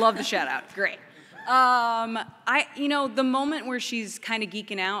 Love the shout out. Great. The moment where she's kind of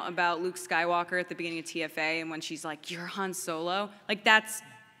geeking out about Luke Skywalker at the beginning of TFA, and when she's like, "You're Han Solo," like that's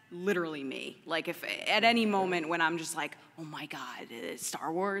literally me. Like if at any moment when I'm just like, "Oh my God,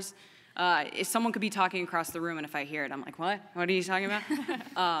 Star Wars," if someone could be talking across the room, and if I hear it, I'm like, "What? What are you talking about?"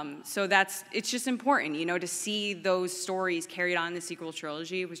 So it's just important, to see those stories carried on in the sequel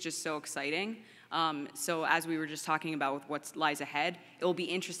trilogy was just so exciting. So as we were just talking about with what lies ahead, it will be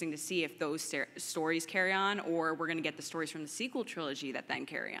interesting to see if those stories carry on, or we're going to get the stories from the sequel trilogy that then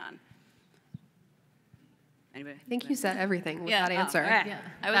carry on. Anybody? I think you said everything with that answer. Right. Yeah.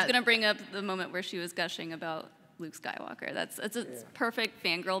 I was going to bring up the moment where she was gushing about Luke Skywalker. It's a perfect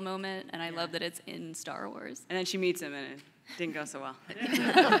fangirl moment, and I love that it's in Star Wars. And then she meets him, and it didn't go so well.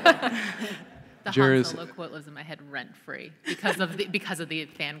 The Han Solo quote lives in my head rent-free because of the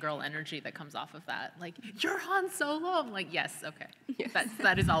fangirl energy that comes off of that. Like, "You're Han Solo?" I'm like, yes, okay. Yes.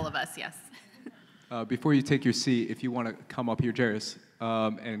 That is all of us, yes. Before you take your seat, if you want to come up here, Jairus,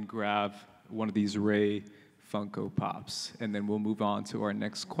 and grab one of these Rey Funko Pops, and then we'll move on to our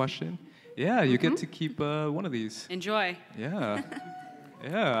next question. Yeah, you get to keep one of these. Enjoy. Yeah.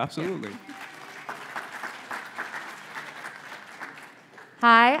 Yeah, absolutely.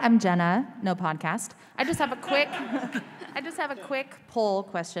 Hi, I'm Jenna. No podcast. I just have a quick poll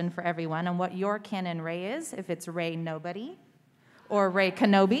question for everyone on what your canon Rey is. If it's Rey Nobody, or Rey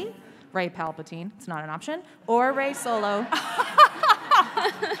Kenobi, Rey Palpatine. It's not an option. Or Rey Solo.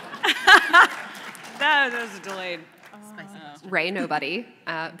 That was delayed. Rey Nobody,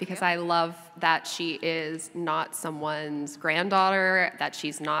 because I love that she is not someone's granddaughter, that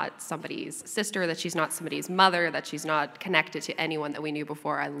she's not somebody's sister, that she's not somebody's mother, that she's not connected to anyone that we knew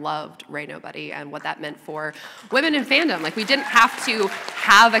before. I loved Rey Nobody and what that meant for women in fandom. Like, we didn't have to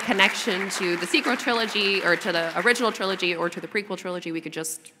have a connection to the sequel trilogy or to the original trilogy or to the prequel trilogy. We could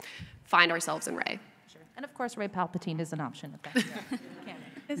just find ourselves in Rey. Sure. And of course, Rey Palpatine is an option. If that's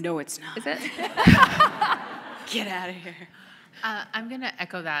canon. No, it's not. Is it? Get out of here. I'm going to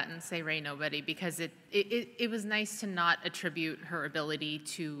echo that and say Rey Nobody because it was nice to not attribute her ability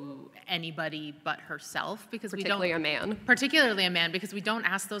to anybody but herself because Particularly a man, because we don't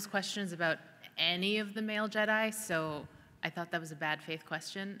ask those questions about any of the male Jedi. So I thought that was a bad faith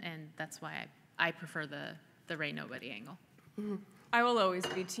question, and that's why I prefer the Rey Nobody angle. Mm-hmm. I will always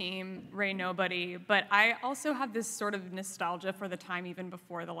be team Rey Nobody, but I also have this sort of nostalgia for the time even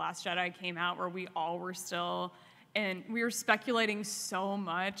before The Last Jedi came out where we all were still, and we were speculating so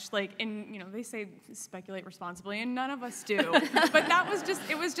much, like, and, they say speculate responsibly, and none of us do. But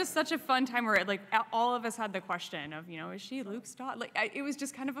it was just such a fun time where, all of us had the question of, is she Luke's daughter? It was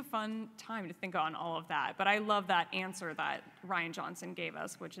just kind of a fun time to think on all of that. But I love that answer that Rian Johnson gave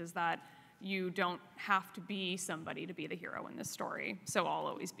us, which is that you don't have to be somebody to be the hero in this story. So I'll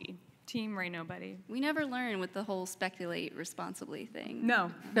always be team Rey Nobody. We never learn with the whole speculate responsibly thing. No,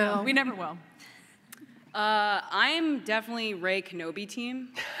 we never will. I'm definitely Rey Kenobi team.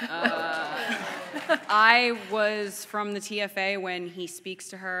 I was from the TFA when he speaks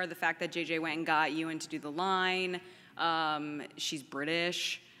to her, the fact that JJ went and got Ewan to do the line. She's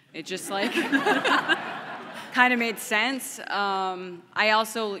British. It just kind of made sense. I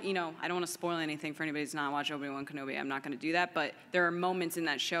also, I don't want to spoil anything for anybody who's not watched Obi-Wan Kenobi. I'm not going to do that, but there are moments in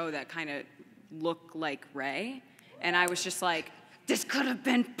that show that kind of look like Rey, and I was just like, this could have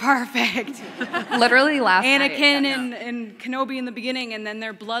been perfect. Literally last night. Anakin and Kenobi in the beginning, and then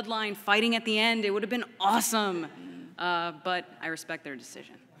their bloodline fighting at the end. It would have been awesome, but I respect their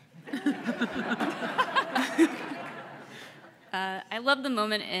decision. I love the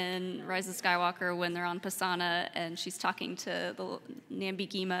moment in Rise of Skywalker when they're on Pisana and she's talking to the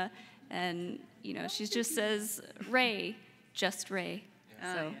Nambikima, and she just says Rey, just Rey.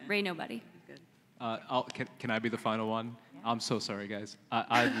 So Rey Nobody. Can I be the final one? I'm so sorry, guys.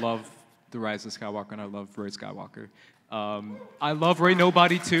 I love The Rise of Skywalker, and I love Rey Skywalker. I love Rey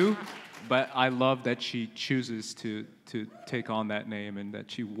Nobody too, but I love that she chooses to take on that name and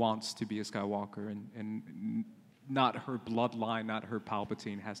that she wants to be a Skywalker, and not her bloodline, not her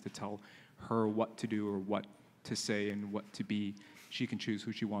Palpatine has to tell her what to do or what to say and what to be. She can choose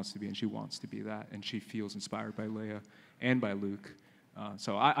who she wants to be, and she wants to be that, and she feels inspired by Leia and by Luke.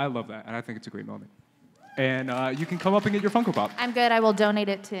 So I love that, and I think it's a great moment. And you can come up and get your Funko Pop. I'm good. I will donate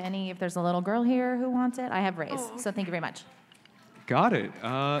it to if there's a little girl here who wants it. I have Rey's, so thank you very much. Got it.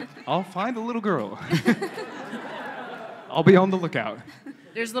 I'll find the little girl. I'll be on the lookout.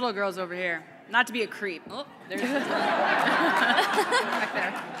 There's little girls over here. Not to be a creep. Oh, there's back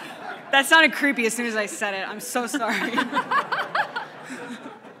there. That sounded creepy as soon as I said it. I'm so sorry.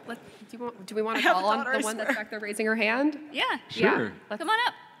 Do we want to call on the one that's back there raising her hand? Yeah. Sure. Yeah. Come on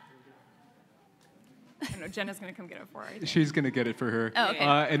up. I know Jenna's gonna come get it for her. She's going to get it for her. Oh, okay.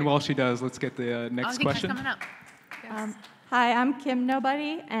 And while she does, let's get the next question. Coming up. Hi, I'm Kim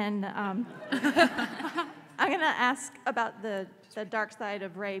Nobody, and I'm going to ask about the dark side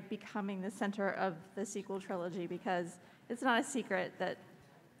of Rey becoming the center of the sequel trilogy, because it's not a secret that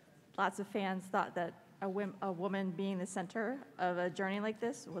lots of fans thought that a woman being the center of a journey like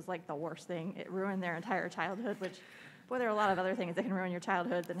this was like the worst thing. It ruined their entire childhood, which, boy, there are a lot of other things that can ruin your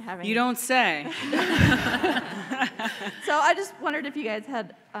childhood than having... You don't say. So I just wondered if you guys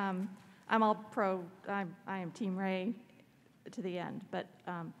had... I'm all pro, I am Team Rey to the end, but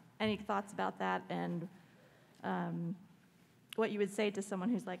any thoughts about that, and what you would say to someone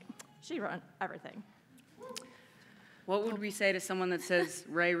who's like, she ruined everything? What would we say to someone that says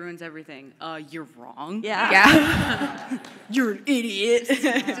Rey ruins everything? You're wrong. Yeah. You're an idiot.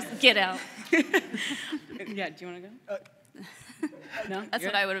 Just get out. Yeah, do you want to go? No? That's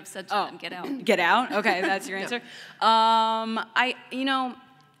what I would have said to them. Get out. Get out? Okay, that's your answer.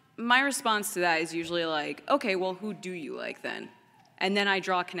 My response to that is usually like, okay, well, who do you like then? And then I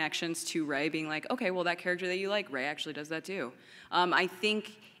draw connections to Rey, being like, okay, well, that character that you like, Rey actually does that too. I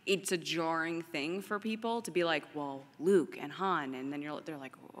think it's a jarring thing for people to be like, well, Luke and Han, and then they're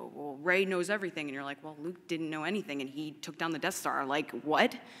like, oh, well, Rey knows everything, and you're like, well, Luke didn't know anything, and he took down the Death Star. Like,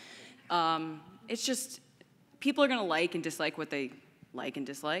 what? It's just, people are gonna like and dislike what they like and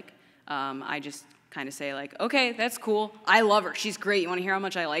dislike. I just kind of say like, okay, that's cool. I love her. She's great. You want to hear how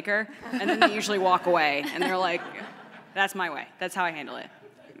much I like her? And then they usually walk away, and they're like, that's my way. That's how I handle it.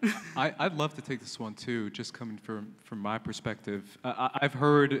 I'd love to take this one too, just coming from my perspective. I've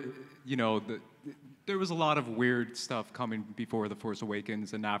heard, there was a lot of weird stuff coming before The Force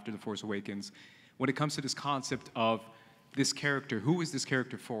Awakens and after The Force Awakens when it comes to this concept of this character. Who is this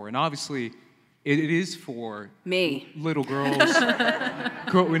character for? And obviously, it is for me, little girls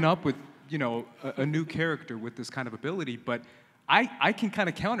growing up with, a new character with this kind of ability. But I can kind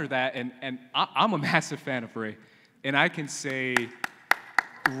of counter that, and I'm a massive fan of Rey. And I can say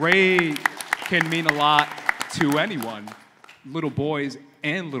Rey can mean a lot to anyone. Little boys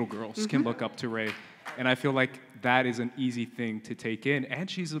and little girls can look up to Rey. And I feel like that is an easy thing to take in. And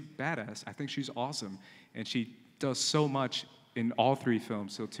she's a badass. I think she's awesome. And she does so much in all three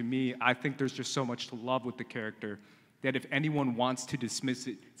films. So to me, I think there's just so much to love with the character that if anyone wants to dismiss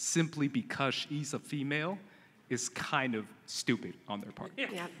it simply because she's a female, is kind of stupid on their part. Yeah.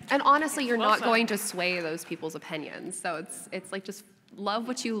 And honestly, you're not going to sway those people's opinions. So it's like just love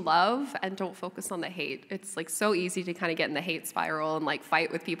what you love and don't focus on the hate. It's like so easy to kind of get in the hate spiral and like fight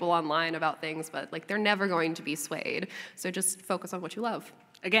with people online about things, but like they're never going to be swayed. So just focus on what you love.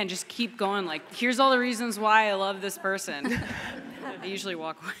 Again, just keep going. Like, here's all the reasons why I love this person. I usually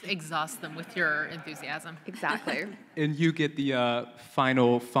walk away. Exhaust them with your enthusiasm. Exactly. And you get the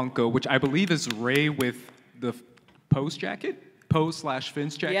final Funko, which I believe is Rey with the Poe's jacket?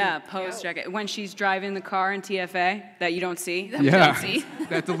 Poe/Finn's jacket? Yeah, Poe's jacket. When she's driving the car in TFA that you don't see. That yeah, we don't see.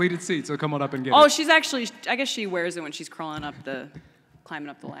 that deleted seat, so come on up and get it. Oh, she's actually, I guess she wears it when she's climbing up the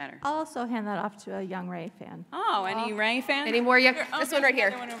ladder. I'll also hand that off to a young Rey fan. Oh, any Rey fans? Any more? This one right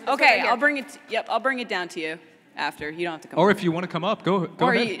here. Okay, I'll bring it. I'll bring it down to you after. You don't have to come. Or up. if you want to come up, go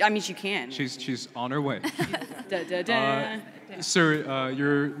Or ahead. I mean, she can. She's on her way. Da, da, da. Sir,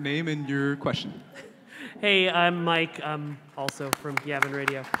 your name and your question. Hey, I'm Mike. I'm also from Yavin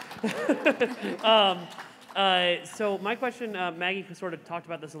Radio. So my question, Maggie sort of talked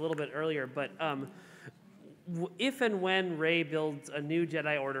about this a little bit earlier, but if and when Rey builds a new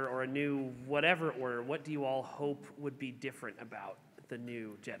Jedi Order or a new whatever order, what do you all hope would be different about the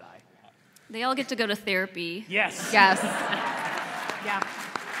new Jedi? They all get to go to therapy. Yes. Yes. Yeah.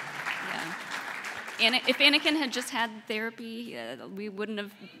 And if Anakin had just had therapy, we wouldn't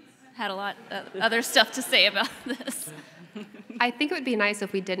have had a lot other stuff to say about this. I think it would be nice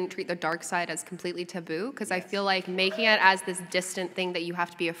if we didn't treat the dark side as completely taboo, because I feel like making it as this distant thing that you have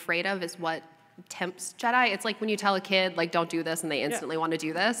to be afraid of is what tempts Jedi. It's like when you tell a kid, like, don't do this, and they instantly want to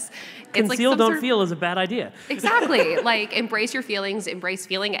do this. Conceal, don't feel is a bad idea. Exactly. Like, embrace your feelings, embrace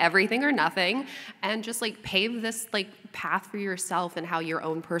feeling everything or nothing, and just, like, pave this, like, path for yourself and how your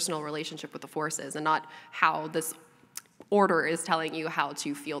own personal relationship with the Force is, and not how this order is telling you how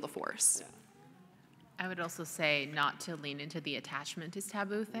to feel the Force. I would also say not to lean into the attachment is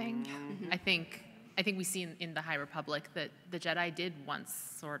taboo thing. I think we see in the High Republic that the Jedi did once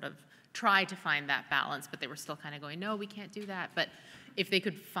sort of try to find that balance, but they were still kind of going, no, we can't do that. But if they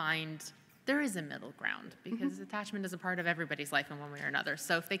could find there is a middle ground because attachment is a part of everybody's life in one way or another.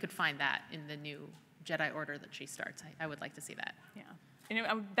 So if they could find that in the new Jedi Order that she starts, I would like to see that. Yeah.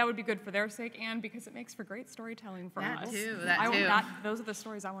 And that would be good for their sake and because it makes for great storytelling for That us. too. Those are the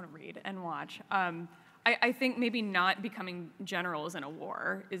stories I want to read and watch. I think maybe not becoming generals in a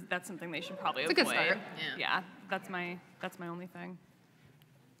war that's something they should probably avoid. It's a good start. Yeah, that's my only thing.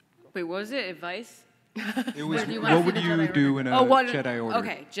 Wait, what was it? Advice? It was, do you what want would to see the you Jedi do Order? in a Jedi Order?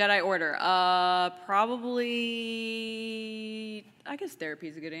 Okay, Jedi Order. Probably, I guess therapy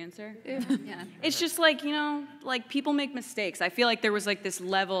is a good answer. Yeah. It's just like, like people make mistakes. I feel like there was like this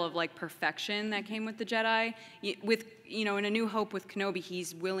level of like perfection that came with the Jedi. With, in A New Hope with Kenobi,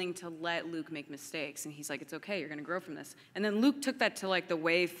 he's willing to let Luke make mistakes. And he's like, it's okay, you're gonna grow from this. And then Luke took that to like the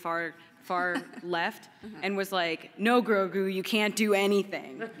way far left and was like, no, Grogu, you can't do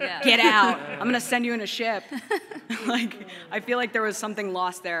anything. Yeah. Get out. I'm gonna send you in a ship. Like, I feel like there was something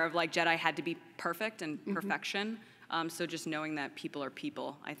lost there of like Jedi had to be perfect and perfection. So just knowing that people are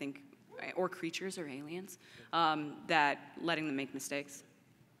people, I think, or creatures or aliens, that letting them make mistakes.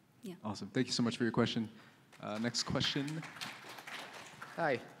 Yeah. Awesome. Thank you so much for your question. Next question.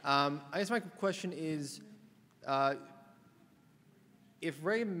 Hi. I guess my question is, if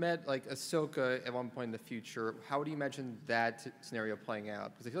Rey met like Ahsoka at one point in the future, how do you imagine that scenario playing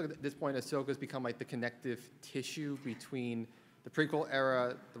out? Because I feel like at this point, Ahsoka's become like the connective tissue between the prequel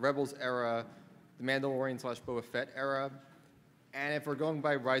era, the Rebels era, the Mandalorian / Boba Fett era. And if we're going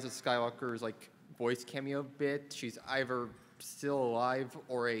by Rise of Skywalker's like voice cameo bit, she's either still alive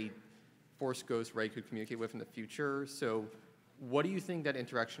or a Force ghost Rey could communicate with in the future. So what do you think that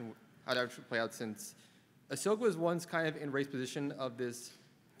interaction, how that would play out, since Ahsoka was once kind of in Rey's position of this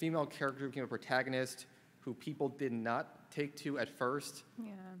female character who became a protagonist who people did not take to at first,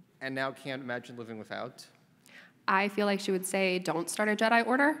 and now can't imagine living without? I feel like she would say, don't start a Jedi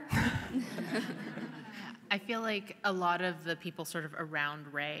Order. I feel like a lot of the people sort of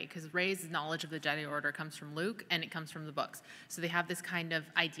around Rey, because Rey's knowledge of the Jedi Order comes from Luke and it comes from the books. So they have this kind of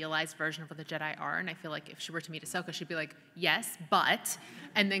idealized version of what the Jedi are, and I feel like if she were to meet Ahsoka, she'd be like, yes, but,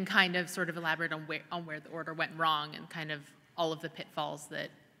 and then kind of sort of elaborate on where the Order went wrong and kind of all of the pitfalls that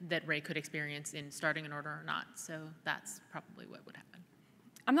Rey could experience in starting an Order or not. So that's probably what would happen.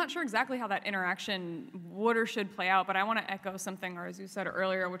 I'm not sure exactly how that interaction would or should play out, but I want to echo something Arzu said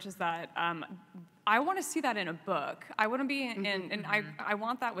earlier, which is that I want to see that in a book. I want to be and I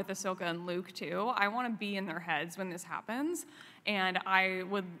want that with Ahsoka and Luke too. I want to be in their heads when this happens, and I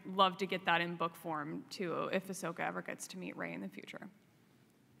would love to get that in book form too if Ahsoka ever gets to meet Rey in the future.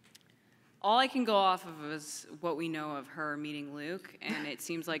 All I can go off of is what we know of her meeting Luke, and it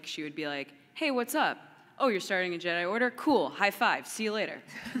seems like she would be like, hey, what's up? Oh, you're starting a Jedi Order? Cool, high five, see you later.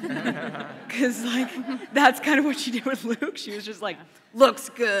 Because, like, that's kind of what she did with Luke. She was just like, looks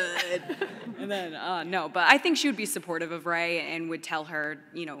good. And then, no, but I think she would be supportive of Rey and would tell her,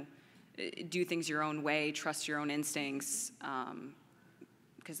 do things your own way, trust your own instincts,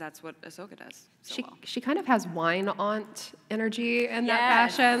 because that's what Ahsoka does so well. She kind of has wine aunt energy in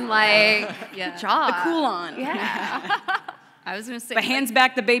that fashion, like, Yeah. job. The cool on. Yeah. I was gonna say, But hands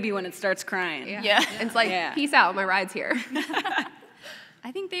back the baby when it starts crying. Yeah. It's like, peace out, my ride's here.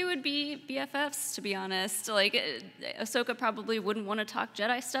 I think they would be BFFs, to be honest. Like, Ahsoka probably wouldn't want to talk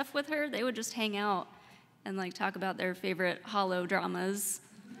Jedi stuff with her. They would just hang out and like talk about their favorite holo dramas.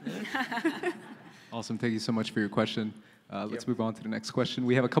 Awesome. Thank you so much for your question. Let's move on to the next question.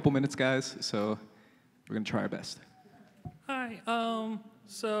 We have a couple minutes, guys, so we're going to try our best. Hi.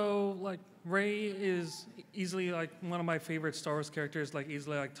 So, like, Rey is easily, like, one of my favorite Star Wars characters, like,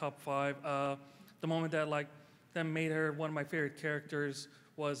 easily, like, top 5. The moment that, like, that made her one of my favorite characters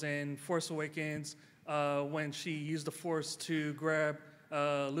was in Force Awakens, when she used the Force to grab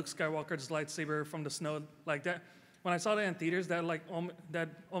Luke Skywalker's lightsaber from the snow. Like, that, when I saw that in theaters, that, like, that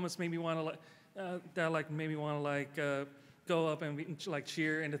almost made me want to, go up and, like,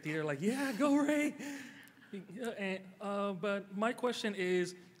 cheer in the theater, like, yeah, go Rey! But my question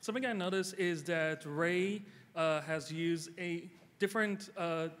is, something I noticed is that Rey has used a different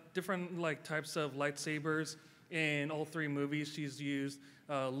like types of lightsabers in all 3 movies. She's used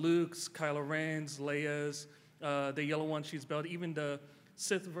Luke's, Kylo Ren's, Leia's, the yellow one she's built. Even the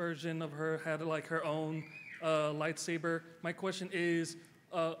Sith version of her had like her own lightsaber. My question is,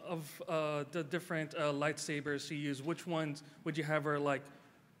 of the different lightsabers she used, which ones would you have her like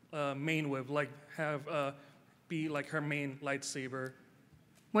main with, like have be like her main lightsaber?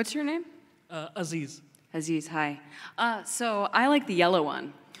 What's your name? Aziz. Aziz, hi. So I like the yellow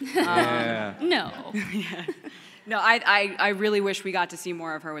one. Yeah. No. Yeah. No, I really wish we got to see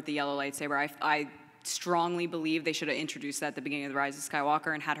more of her with the yellow lightsaber. strongly believe they should have introduced that at the beginning of The Rise of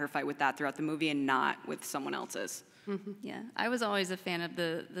Skywalker and had her fight with that throughout the movie and not with someone else's. Yeah, I was always a fan of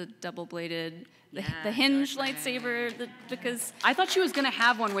the double-bladed, the hinge lightsaber, because I thought she was gonna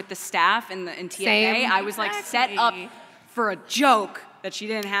have one with the staff in TFA. Same. I was like set up for a joke that she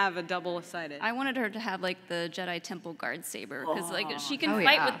didn't have a double-sided. I wanted her to have like the Jedi Temple Guard saber, because like she can Oh,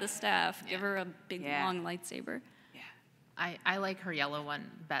 fight yeah. with the staff. Give her a big long lightsaber. I like her yellow one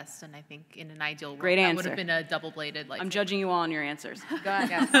best, and I think in an ideal world Great that answer. would have been a double-bladed lightsaber. I'm judging you all on your answers. Go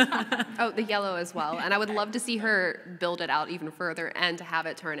ahead. Yes. Oh, the yellow as well. And I would love to see her build it out even further and to have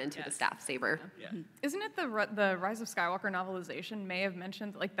it turn into the staff saber. Isn't it the Rise of Skywalker novelization may have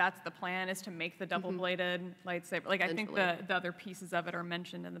mentioned, like, that's the plan, is to make the double-bladed lightsaber? Like, I think the other pieces of it are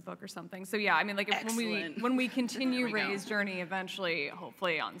mentioned in the book or something. So yeah, I mean, like, when we continue Rey's journey eventually,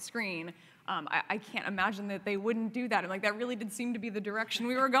 hopefully on screen, I can't imagine that they wouldn't do that. And like, that really did seem to be the direction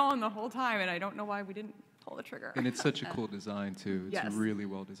we were going the whole time, and I don't know why we didn't pull the trigger. And it's such a cool design, too. It's Yes. really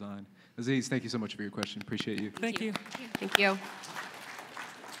well designed. Aziz, thank you so much for your question. Appreciate you. Thank you. Thank you.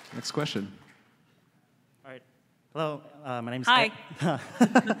 Next question. All right. Hello, my name's Hi. my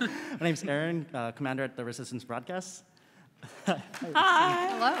name's Aaron, commander at the Resistance Broadcast.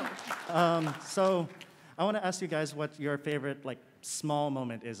 Hello. So I want to ask you guys what your favorite small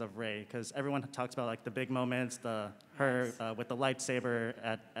moment is of Rey, because everyone talks about the big moments, her with the lightsaber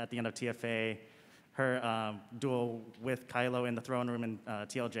at the end of TFA, her duel with Kylo in the throne room in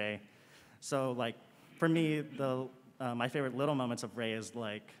TLJ. So for me, my favorite little moments of Rey is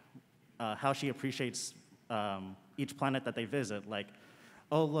how she appreciates each planet that they visit.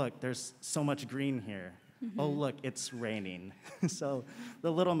 Oh look, there's so much green here. Oh look, it's raining. So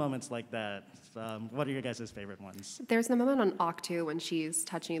the little moments like that. What are your guys' favorite ones? There's the moment on Octu when she's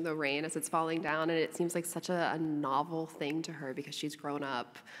touching the rain as it's falling down, and it seems like such a novel thing to her because she's grown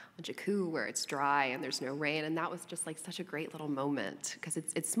up on Jakku where it's dry and there's no rain, and that was just such a great little moment because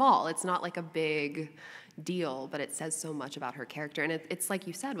it's small. It's not a big deal, but it says so much about her character. And it's like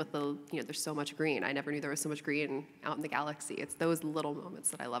you said with there's so much green. I never knew there was so much green out in the galaxy. It's those little moments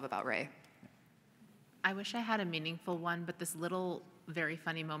that I love about Rey. I wish I had a meaningful one, but this little very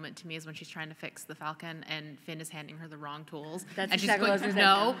funny moment to me is when she's trying to fix the Falcon and Finn is handing her the wrong tools. That's and she's exactly what I going, was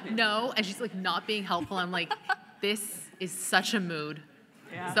gonna say. no, and she's not being helpful. I'm like, this is such a mood.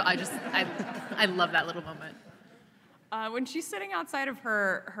 Yeah. So I love that little moment. When she's sitting outside of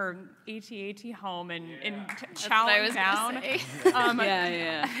her AT-AT home and That's what I chowing was down, gonna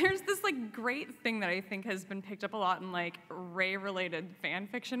say. there's this great thing that I think has been picked up a lot in Rey-related fan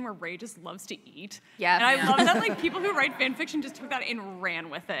fiction where Rey just loves to eat. Yeah. And I love that people who write fan fiction just took that and ran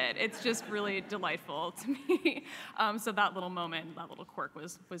with it. It's just really delightful to me. So that little moment, that little quirk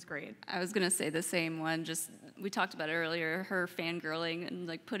was great. I was gonna say the same one. Just we talked about it earlier. Her fangirling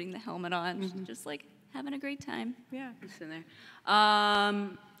and putting the helmet on, just having a great time. Yeah. Just in there.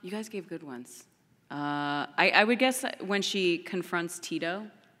 You guys gave good ones. I would guess that when she confronts Tito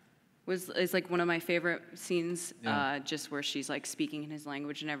is one of my favorite scenes. Yeah. Just where she's speaking in his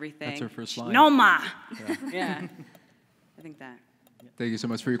language and everything. That's her first line. No ma. Yeah. Yeah. I think that. Thank you so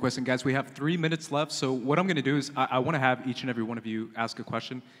much for your question. Guys, we have 3 minutes left, so what I'm going to do is I want to have each and every one of you ask a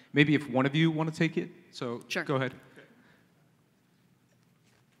question. Maybe if one of you want to take it, so Sure. Go ahead.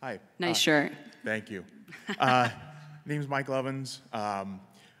 Hi. Nice shirt. Thank you. Name's Mike Lovins.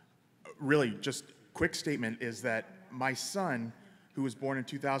 Really, just quick statement is that my son, who was born in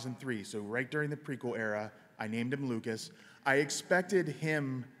 2003, so right during the prequel era, I named him Lucas. I expected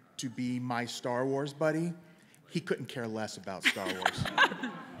him to be my Star Wars buddy. He couldn't care less about Star Wars. A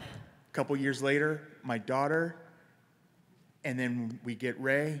couple years later, my daughter, and then we get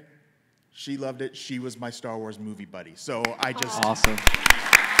Rey. She loved it. She was my Star Wars movie buddy. So I just... Awesome.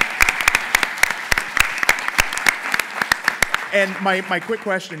 And my quick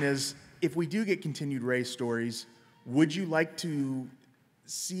question is, if we do get continued Rey stories, would you like to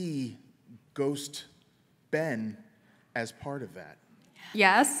see Ghost Ben as part of that?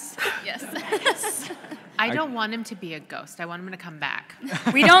 Yes. Yes. I don't want him to be a ghost. I want him to come back.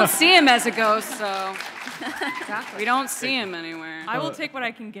 We don't see him as a ghost, so we don't see him anywhere. I will take what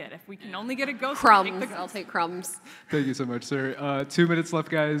I can get. If we can only get a ghost, I'll take the Crumbs. ghost. I'll take crumbs. Thank you so much, sir. 2 minutes left,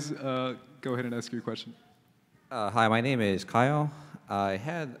 guys. Go ahead and ask your question. Hi, my name is Kyle. I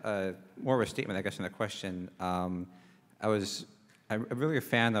had more of a statement, I guess, than a question. I'm really a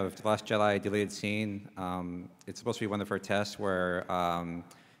fan of The Last Jedi deleted scene. It's supposed to be one of her tests where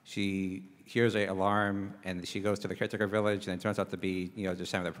she hears an alarm and she goes to the caretaker village and it turns out to be,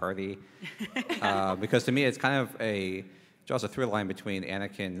 just having a party. Because to me, it's kind of a draws a through line between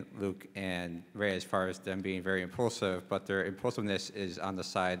Anakin, Luke, and Rey as far as them being very impulsive, but their impulsiveness is on the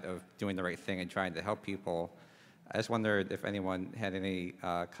side of doing the right thing and trying to help people. I just wondered if anyone had any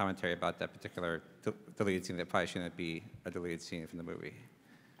commentary about that particular deleted scene that probably shouldn't be a deleted scene from the movie.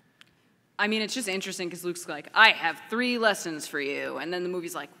 I mean, it's just interesting because Luke's like, I have 3 lessons for you. And then the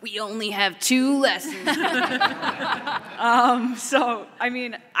movie's like, we only have 2 lessons for you. So, I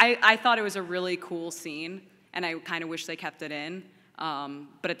mean, I thought it was a really cool scene, and I kind of wish they kept it in.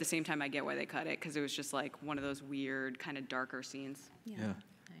 But at the same time, I get why they cut it, because it was just like one of those weird, kind of darker scenes. Yeah.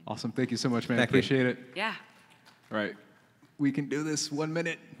 Awesome. Thank you so much, man. Thank you. Appreciate it. Yeah. All right. We can do this 1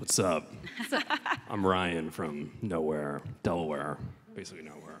 minute. What's up? I'm Ryan from nowhere, Delaware, basically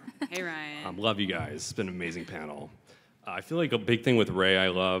nowhere. Hey, Ryan. Love you guys. It's been an amazing panel. I feel like a big thing with Rey I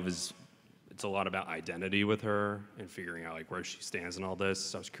love is it's a lot about identity with her and figuring out like where she stands in all this.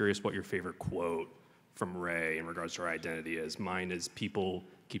 So I was curious what your favorite quote from Rey in regards to her identity is. Mine is, people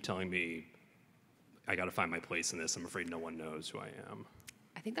keep telling me I got to find my place in this. I'm afraid no one knows who I am.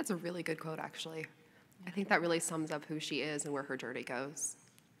 I think that's a really good quote, actually. I think that really sums up who she is and where her journey goes.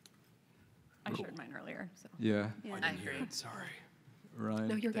 I shared mine earlier. So. Yeah. I agree. Sorry. Ryan,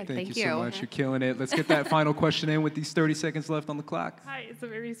 No, you're good. Thank Thank you so you. much. You're killing it. Let's get that final question in with these 30 seconds left on the clock. Hi, it's a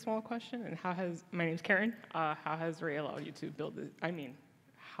very small question. And my name's Karen. How has Rey allowed you to build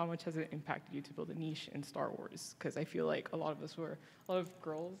how much has it impacted you to build a niche in Star Wars? Because I feel like a lot of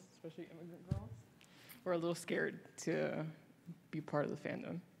girls, especially immigrant girls, were a little scared to be part of the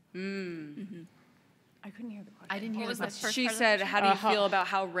fandom. Mm-hmm. I couldn't hear the question. I didn't hear the question. She said, how do you feel about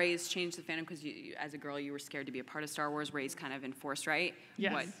how Rey's changed the fandom? Because you, as a girl, you were scared to be a part of Star Wars. Rey's kind of enforced, right?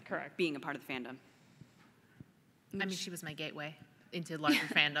 Yes, correct. Being a part of the fandom. I mean, she was my gateway into larger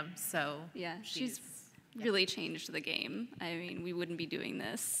fandom, so yeah, she's really changed the game. I mean, we wouldn't be doing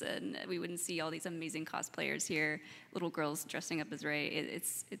this, and we wouldn't see all these amazing cosplayers here, little girls dressing up as Rey.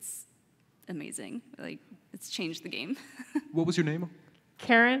 It's amazing. Like, it's changed the game. What was your name?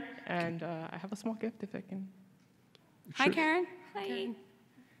 Karen, and I have a small gift if I can. Hi, Karen. Hi.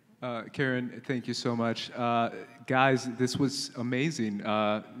 Karen, thank you so much. Guys, this was amazing.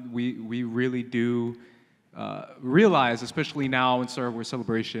 We really do realize, especially now in Star Wars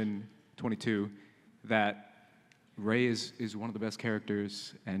Celebration 22, that Rey is one of the best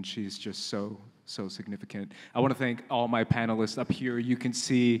characters, and she's just so significant. I want to thank all my panelists up here. You can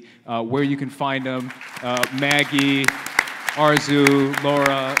see where you can find them. Maggie, Arzu,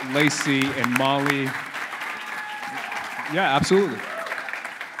 Laura, Lacey, and Molly. Yeah, absolutely.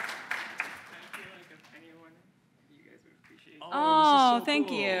 Oh,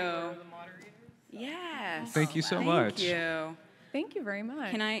 thank you. Yes. Thank you so much. Thank you. Thank you very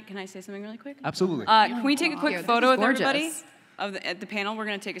much. Can I say something really quick? Absolutely. Can we take a quick Here, this photo is with gorgeous. everybody at the panel? We're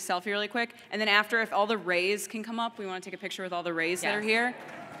going to take a selfie really quick. And then after, if all the Reys can come up, we want to take a picture with all the Reys that are here.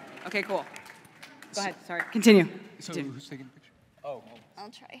 Okay, cool. Go ahead. Sorry. Continue. So who's taking the picture? Oh.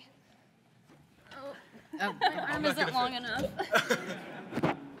 I'll try. Oh, my arm isn't long enough.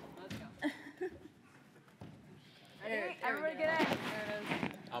 Everybody get in.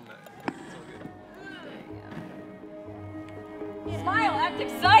 I'm Smile, act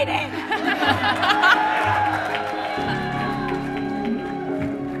excited.